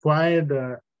acquired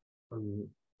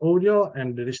audio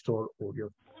and the restored audio.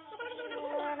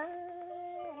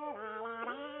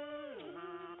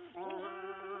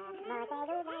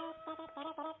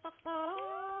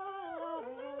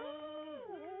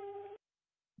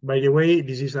 By the way,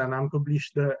 this is an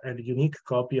unpublished and unique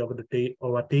copy of a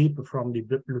tape from the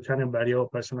Luciano Barrio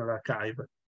Personal Archive,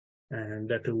 and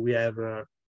that we have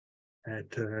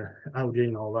at Audio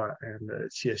Innova and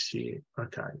CSC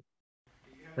Archive.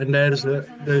 And there's the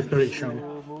restoration.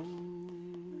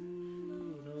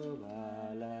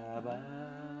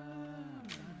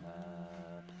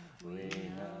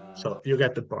 So you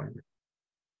get the point.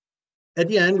 At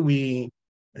the end,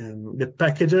 the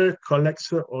packager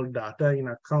collects all data in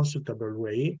a consultable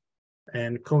way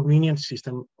and convenient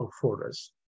system of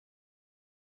folders.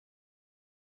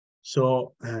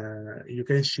 So you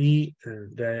can see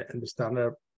the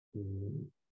standard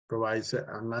provides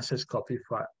a master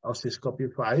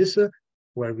oscilloscopy files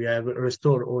where we have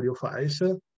restored audio files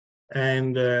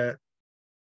and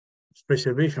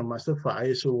preservation master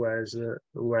files where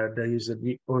there is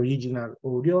the original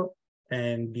audio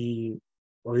and the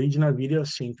original video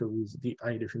synced with the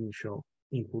high definition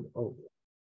input audio.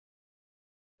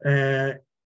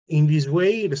 In this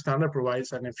way, the standard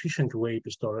provides an efficient way to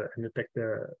store and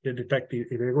detect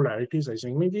irregularities as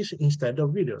images instead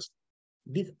of videos.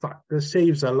 This fact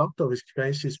saves a lot of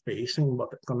expensive space in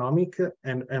both economic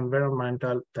and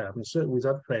environmental terms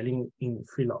without failing in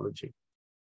philology.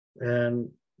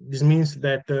 This means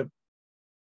that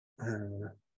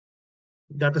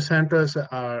data centers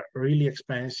are really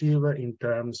expensive in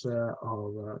terms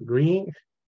of green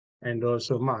and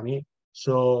also money.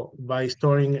 So by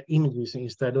storing images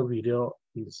instead of video,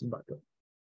 it's better.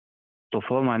 So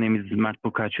for my name is Mert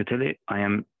Bukaçöteli.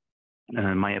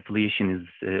 My affiliation is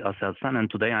Aselsan, and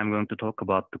today I'm going to talk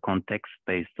about the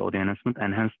context-based audio enhancement,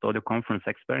 enhanced audio conference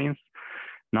experience.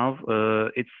 Now,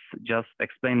 it's just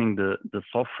explaining the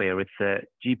software. It's a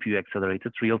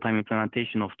GPU-accelerated real-time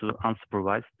implementation of the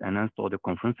unsupervised enhanced audio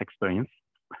conference experience.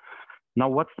 Now,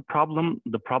 what's the problem?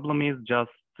 The problem is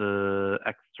just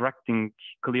extracting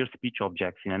clear speech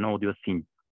objects in an audio scene.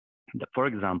 For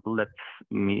example,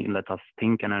 let us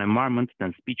think in an environment,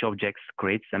 then speech objects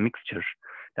creates a mixture,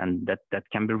 and that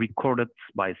can be recorded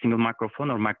by a single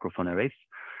microphone or microphone arrays.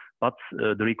 But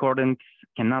the recordings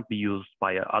cannot be used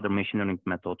by other machine learning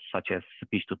methods such as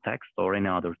speech to text or any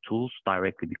other tools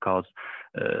directly because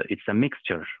it's a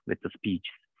mixture with the speech.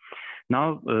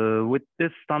 Now, with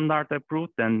this standard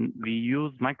approved, then we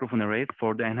use microphone arrays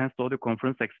for the enhanced audio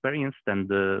conference experience. Then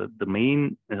the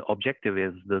main objective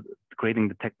is creating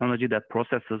the technology that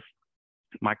processes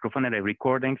microphone array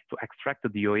recordings to extract the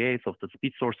DOAs of the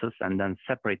speech sources and then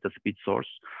separate the speech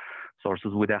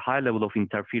sources with a high level of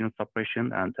interference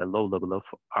suppression and a low level of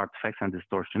artifacts and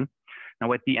distortion.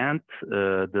 Now, at the end,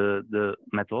 the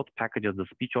method packages the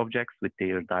speech objects with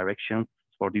their directions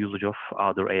for the usage of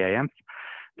other AIMs.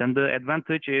 Then the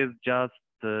advantage is just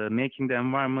making the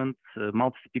environment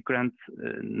multi-speaker and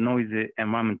noisy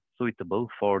environment suitable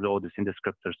for the audio scene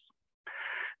descriptors.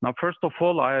 Now, first of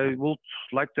all, I would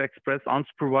like to express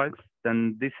unsupervised.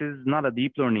 Then this is not a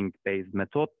deep learning based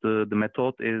method. The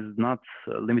method is not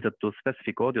limited to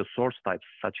specific audio source types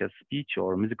such as speech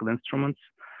or musical instruments.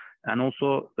 And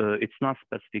also, it's not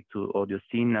specific to audio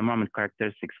scene environment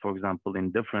characteristics. For example,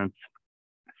 in different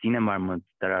scene environments,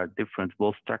 there are different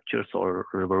wall structures or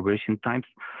reverberation times,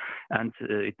 and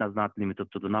it is not limited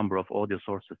to the number of audio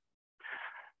sources.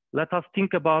 Let us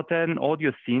think about an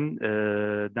audio scene.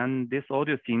 Then this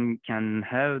audio scene can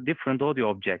have different audio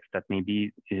objects that may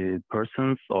be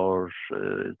persons or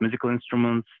musical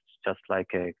instruments, just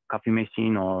like a coffee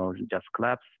machine or just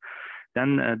claps.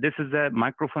 Then this is a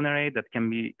microphone array that can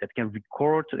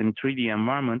record in 3D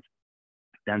environment.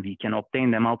 Then we can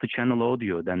obtain the multi-channel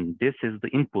audio. Then this is the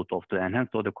input of the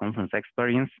enhanced audio conference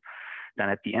experience. Then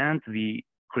at the end, we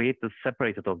create the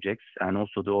separated objects and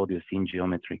also the audio scene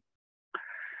geometry.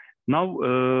 Now,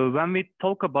 when we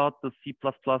talk about the C++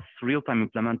 real-time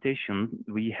implementation,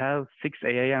 we have 6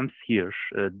 AIMs here.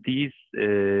 These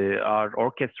are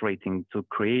orchestrating to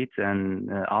create an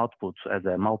output as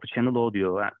a multi-channel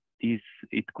audio.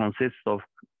 It consists of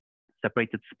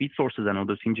separated speech sources and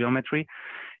audio scene geometry.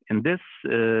 In this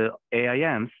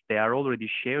AIMs, they are already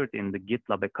shared in the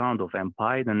GitLab account of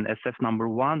MPAI. And SF number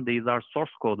 1, these are source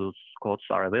codes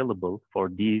are available for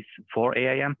these 4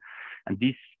 AIM. And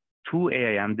these 2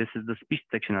 AIM, this is the speech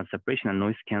detection and separation and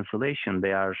noise cancellation.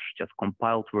 They are just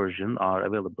compiled version are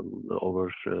available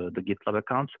over the GitLab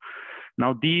accounts.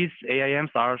 Now these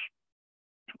AIMs are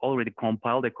already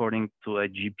compiled according to a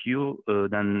GPU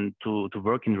then to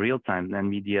work in real time.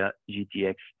 NVIDIA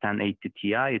GTX 1080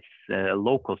 Ti, it's a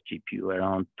low-cost GPU,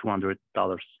 around $200.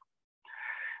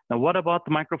 Now, what about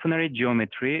the microphone array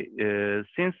geometry?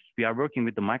 Since we are working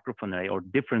with the microphone array or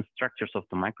different structures of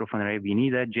the microphone array, we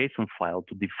need a JSON file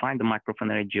to define the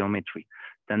microphone array geometry.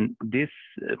 Then this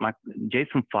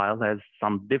JSON file has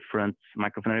some different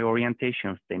microphone array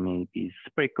orientations. They may be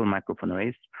spherical microphone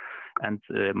arrays, and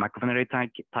microphone array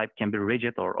type can be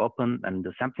rigid or open, and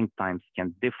the sampling times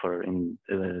can differ in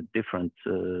different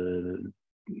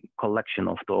collection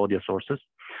of the audio sources.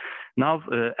 Now,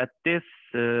 at this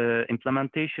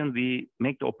implementation, we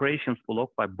make the operations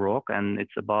block by block, and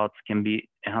it's about can be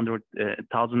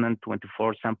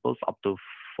 1,024 samples up to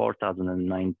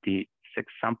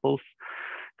 4,096 samples.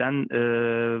 Then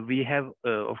we have,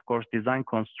 of course, design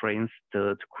constraints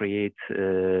to create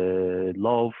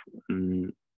low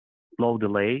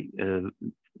delay.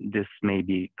 This may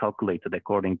be calculated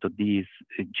according to these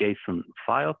JSON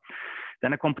file.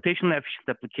 Then a computationally efficient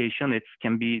application, it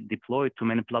can be deployed to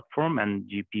many platforms, and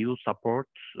GPU support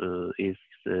is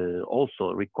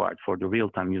also required for the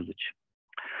real-time usage.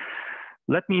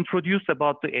 Let me introduce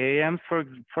about the AAMs.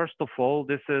 First of all,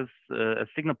 this is a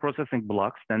signal processing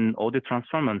blocks. Then audio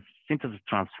transform and synthesis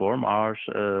transform are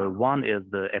one is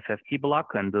the FFT block,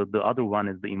 and the other one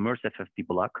is the inverse FFT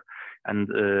block. And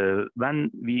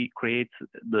when we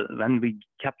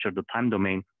capture the time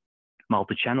domain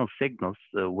multi-channel signals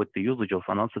with the usage of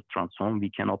analysis transform, we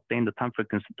can obtain the time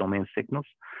frequency domain signals.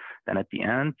 Then at the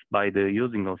end, by the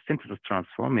using of synthesis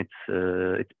transform,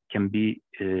 it can be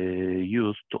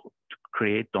used to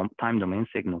create time domain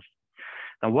signals.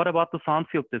 Now, what about the sound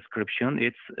field description?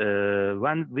 It's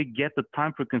when we get the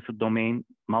time frequency domain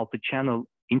multi-channel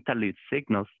interleaved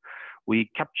signals, we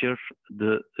capture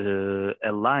the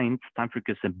aligned time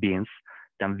frequency bins.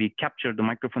 Then we capture the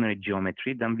microphonary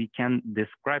geometry. Then we can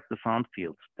describe the sound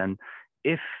fields. Then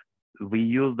if we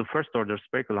use the first order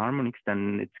spherical harmonics,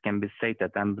 then it can be said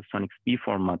that ambisonic B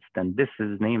formats, then this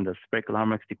is named as spherical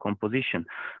harmonics decomposition.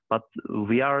 But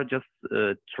we are just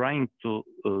trying to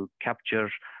capture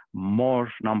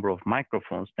more number of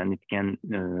microphones, then it can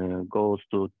goes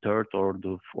to third or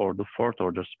the fourth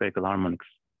order spherical harmonics.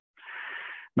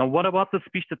 Now, what about the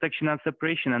speech detection and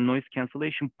separation and noise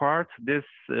cancellation part? This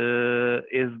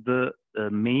is the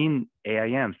main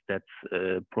AIMs that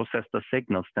process the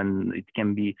signals. Then it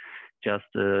can be just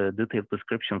detailed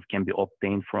descriptions can be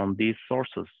obtained from these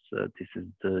sources. This is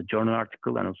the journal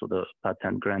article and also the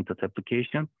patent granted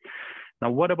application.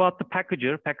 Now, what about the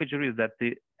packager? Packager is at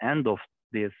the end of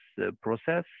this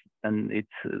process, and it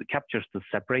captures the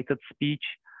separated speech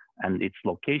and its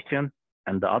location,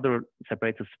 and the other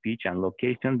separated speech and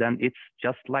location. Then it's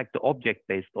just like the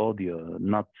object-based audio,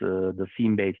 not the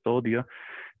scene-based audio.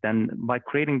 Then by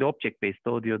creating the object-based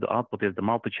audio, the output is the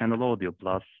multi-channel audio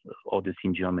plus audio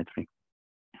scene geometry.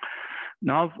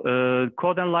 Now,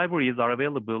 code and libraries are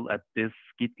available at this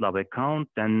GitLab account,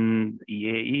 and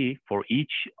EAE for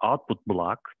each output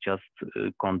block just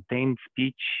contains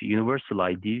speech universal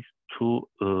IDs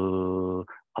to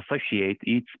associate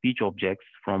each speech objects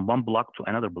from one block to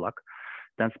another block.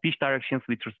 Then speech directions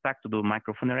with respect to the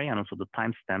microphone array and also the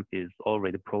timestamp is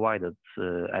already provided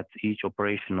at each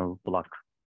operational block.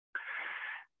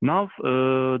 Now,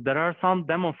 there are some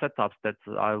demo setups that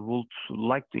I would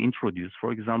like to introduce.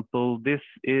 For example, this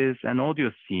is an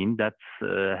audio scene that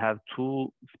have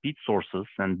two speech sources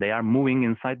and they are moving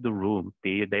inside the room.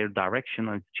 Their direction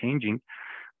is changing.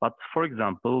 But for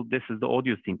example, this is the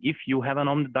audio scene. If you have an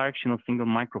omnidirectional single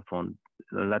microphone,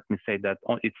 let me say that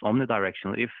it's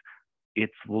omnidirectional. If it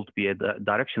would be a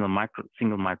directional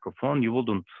single microphone, you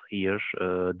wouldn't hear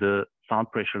the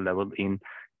sound pressure level in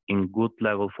good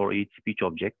level for each speech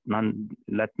object.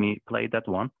 Let me play that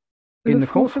one. In the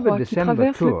course of a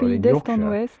December tour in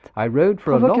Yorkshire, I rode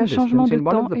for a long distance in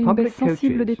one of the public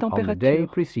coaches on the day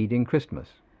preceding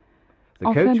Christmas.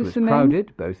 The coach was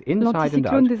crowded both inside and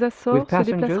out, with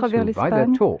passengers who, by their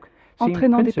talk, seemed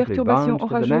principally bound to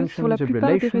the mansions of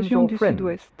relations or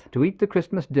friends to eat the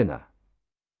Christmas dinner.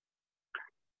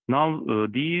 Now,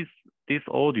 this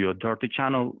audio,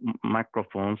 30-channel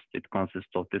microphones, it consists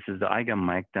of, this is the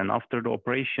eigen-mic. Then after the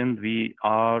operation,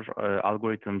 our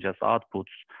algorithm just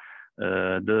outputs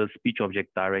the speech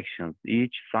object directions.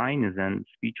 Each sign is an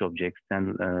speech object,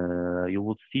 and you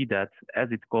will see that as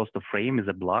it goes, the frame is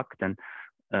a block. Then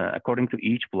according to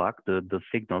each block, the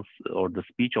signals or the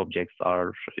speech objects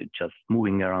are just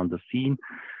moving around the scene.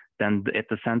 Then at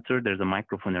the center, there's a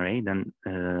microphone array. Then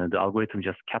the algorithm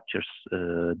just captures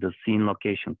the scene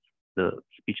locations, the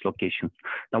speech locations.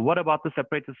 Now, what about the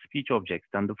separated speech objects?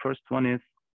 And the first one is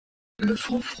Le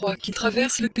front froid qui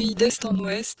traverse le pays d'est en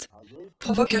ouest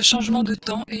provoque un changement de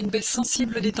temps et une baisse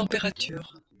sensible des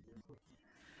températures.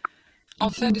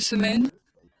 En fin de semaine,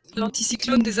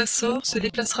 l'anticyclone des Açores se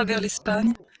déplacera vers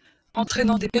l'Espagne,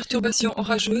 entraînant des perturbations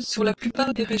orageuses sur la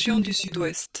plupart des régions du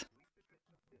sud-ouest.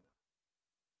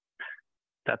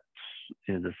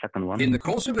 The second one. In the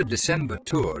course of a December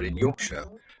tour in Yorkshire,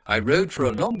 I rode for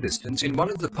a long distance in one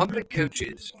of the public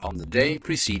coaches on the day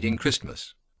preceding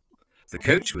Christmas. The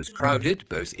coach was crowded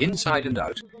both inside and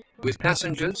out, with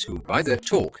passengers who, by their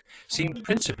talk, seemed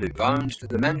principally bound to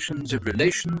the mansions of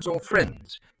relations or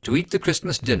friends to eat the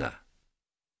Christmas dinner.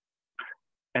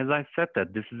 As I said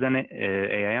that this is an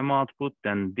AIM output,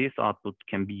 then this output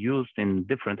can be used in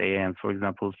different AIMs. For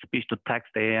example,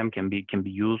 speech-to-text AIM can be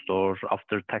used, or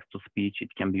after text-to-speech it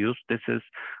can be used. This is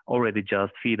already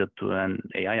just fed to an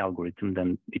AI algorithm,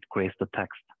 then it creates the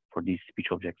text for these speech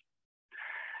objects.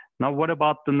 Now, what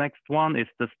about the next one?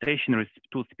 It's the stationary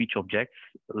two speech objects.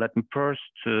 Let me first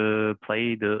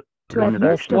play the To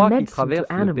administer medicine to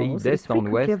animals is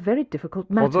frequently a very difficult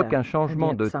matter,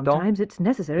 and yet sometimes it's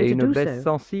necessary to do so.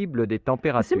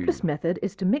 The simplest method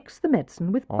is to mix the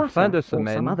medicine with butter or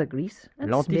some other grease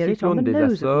and smear it on the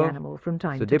nose of the animal from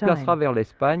time to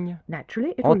time.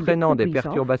 Naturally, it will lick the grease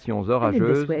off, and in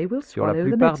this way will swallow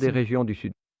the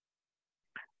medicine.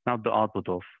 Now the output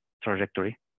of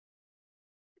trajectory.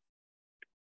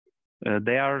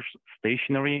 They are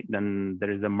stationary, then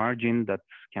there is a margin that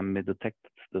can be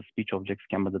detected. The speech objects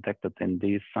can be detected in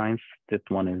these signs. That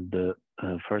one is the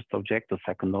first object, the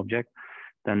second object.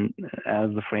 Then as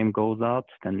the frame goes out,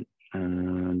 then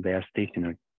they are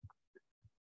stationary.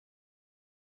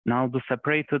 Now the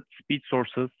separated speech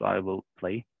sources I will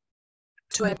play.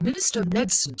 To administer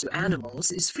medicine to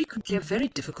animals is frequently a very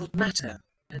difficult matter,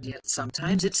 and yet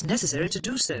sometimes it's necessary to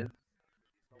do so.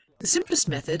 The simplest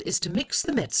method is to mix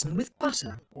the medicine with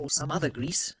butter or some other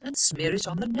grease and smear it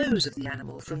on the nose of the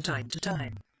animal from time to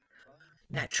time.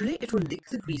 Naturally, it will lick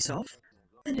the grease off,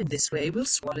 and in this way will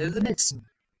swallow the medicine.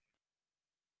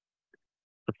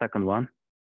 The second one.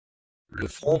 Le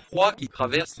front froid qui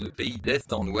traverse le pays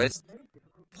d'est en ouest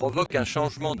provoque un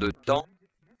changement de temps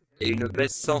et une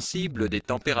baisse sensible des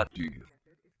températures.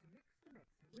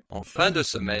 En fin de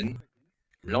semaine,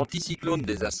 l'anticyclone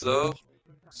des Açores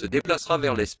se déplacera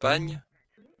vers l'Espagne,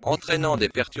 entraînant des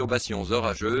perturbations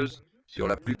orageuses sur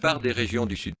la plupart des régions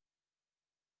du sud.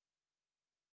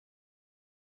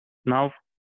 Now,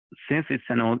 since it's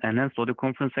an enhanced audio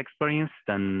conference experience,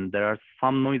 then there are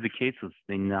some noisy cases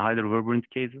in highly reverberant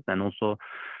cases, and also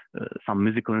some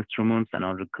musical instruments and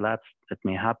other claps that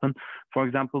may happen. For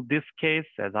example, this case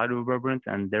has highly reverberant,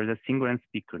 and there's a singer and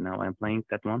speaker. Now I'm playing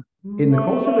that one. In the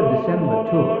course of a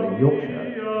December tour in Yorkshire,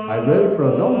 I rode for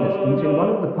a long distance in one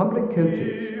of the public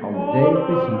coaches on the day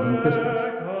preceding Christmas.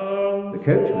 The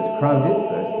coach was crowded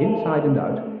both inside and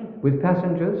out, with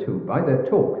passengers who, by their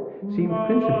talk, seemed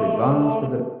principally bound to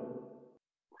the...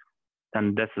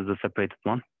 And this is the separated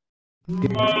one.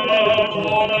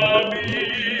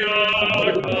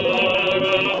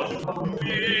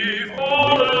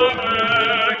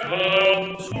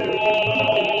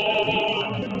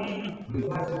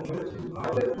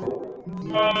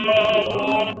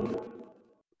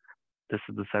 This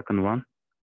is the second one.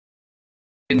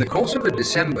 In the course of a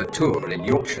December tour in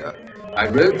Yorkshire, I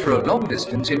rode for a long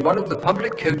distance in one of the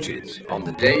public coaches on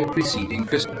the day preceding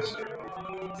Christmas.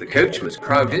 The coach was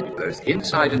crowded both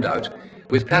inside and out,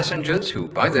 with passengers who,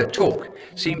 by their talk,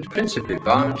 seemed principally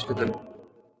bound to the...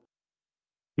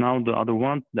 Now the other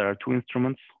one, there are two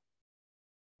instruments.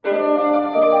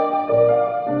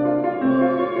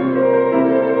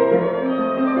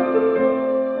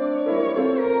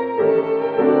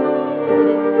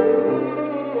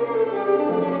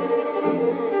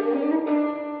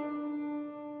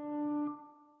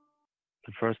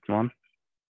 The first one.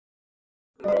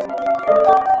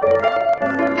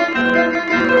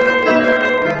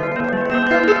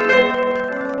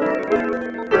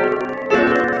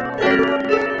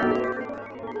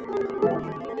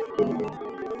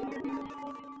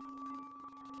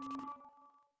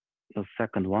 The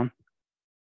second one.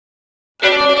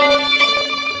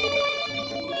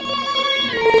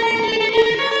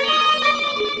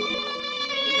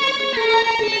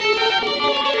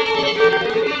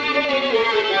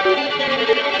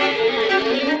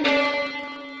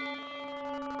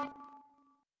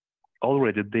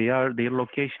 Already, their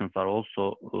locations are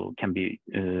also can be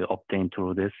obtained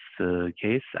through this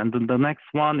case. And then the next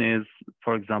one is,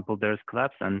 for example, there's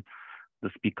claps and the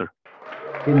speaker.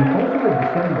 In the course of a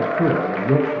December tour in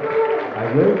Yorkshire, I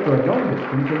rode for a long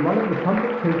distance in one of the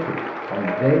public coaches on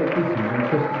the day preceding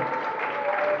Christmas.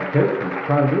 The coach was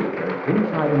crowded both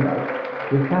inside and out,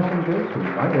 with passengers who,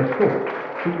 by their talk,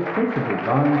 seemed principally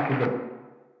bound to the...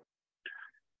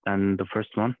 And the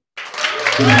first one.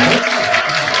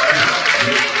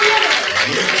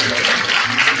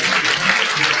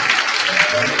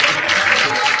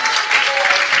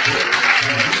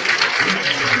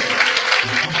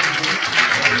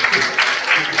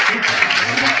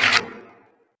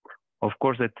 Of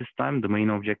course, at this time, the main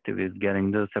objective is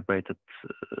getting the separated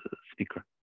speaker.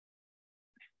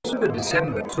 In the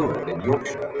December tour in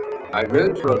Yorkshire, I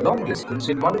rode for a long distance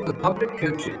in one of the public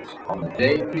coaches on the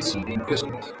day preceding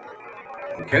Christmas.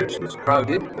 The coach was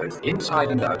crowded both inside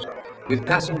and out, with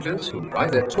passengers who, by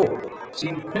their talk,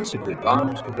 seemed principally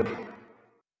bound to the...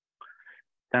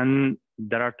 Then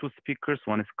there are two speakers.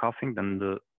 One is coughing, then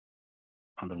the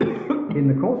other one. In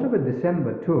the course of a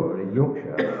December tour in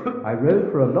Yorkshire, I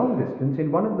rode for a long distance in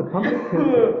one of the public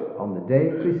coaches on the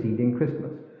day preceding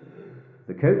Christmas.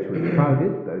 The coach was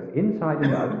crowded both inside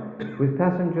and out, with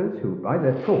passengers who, by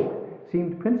their talk,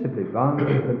 seemed principally bound to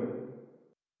the...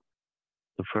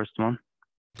 the first one.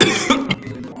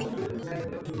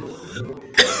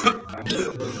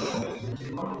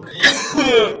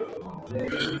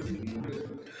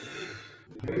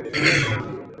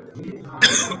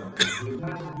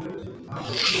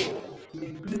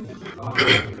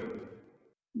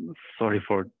 Sorry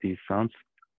for these sounds.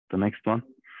 The next one.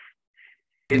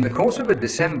 In the course of a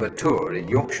December tour in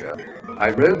Yorkshire,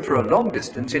 I rode for a long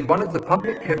distance in one of the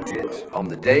public coaches on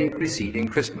the day preceding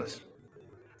Christmas.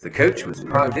 The coach was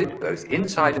crowded both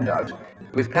inside and out,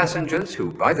 with passengers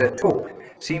who, by their talk,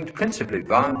 seemed principally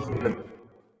bound for the...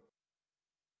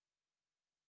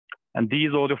 And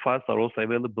these audio files are also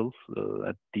available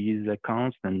at these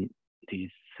accounts and these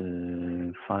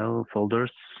file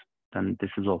folders. And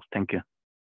this is all. Thank you.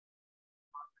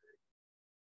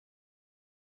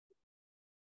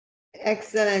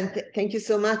 Excellent. Thank you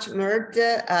so much, Mert.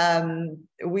 Are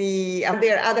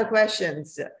there other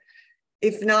questions?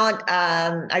 If not,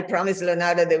 I promised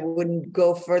Leonardo that we wouldn't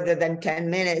go further than 10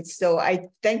 minutes. So I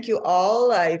thank you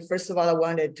all. First of all, I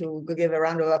wanted to give a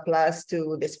round of applause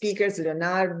to the speakers,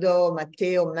 Leonardo,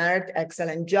 Matteo, Mert,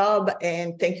 excellent job.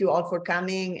 And thank you all for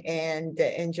coming, and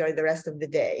enjoy the rest of the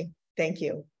day. Thank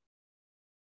you.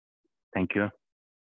 Thank you.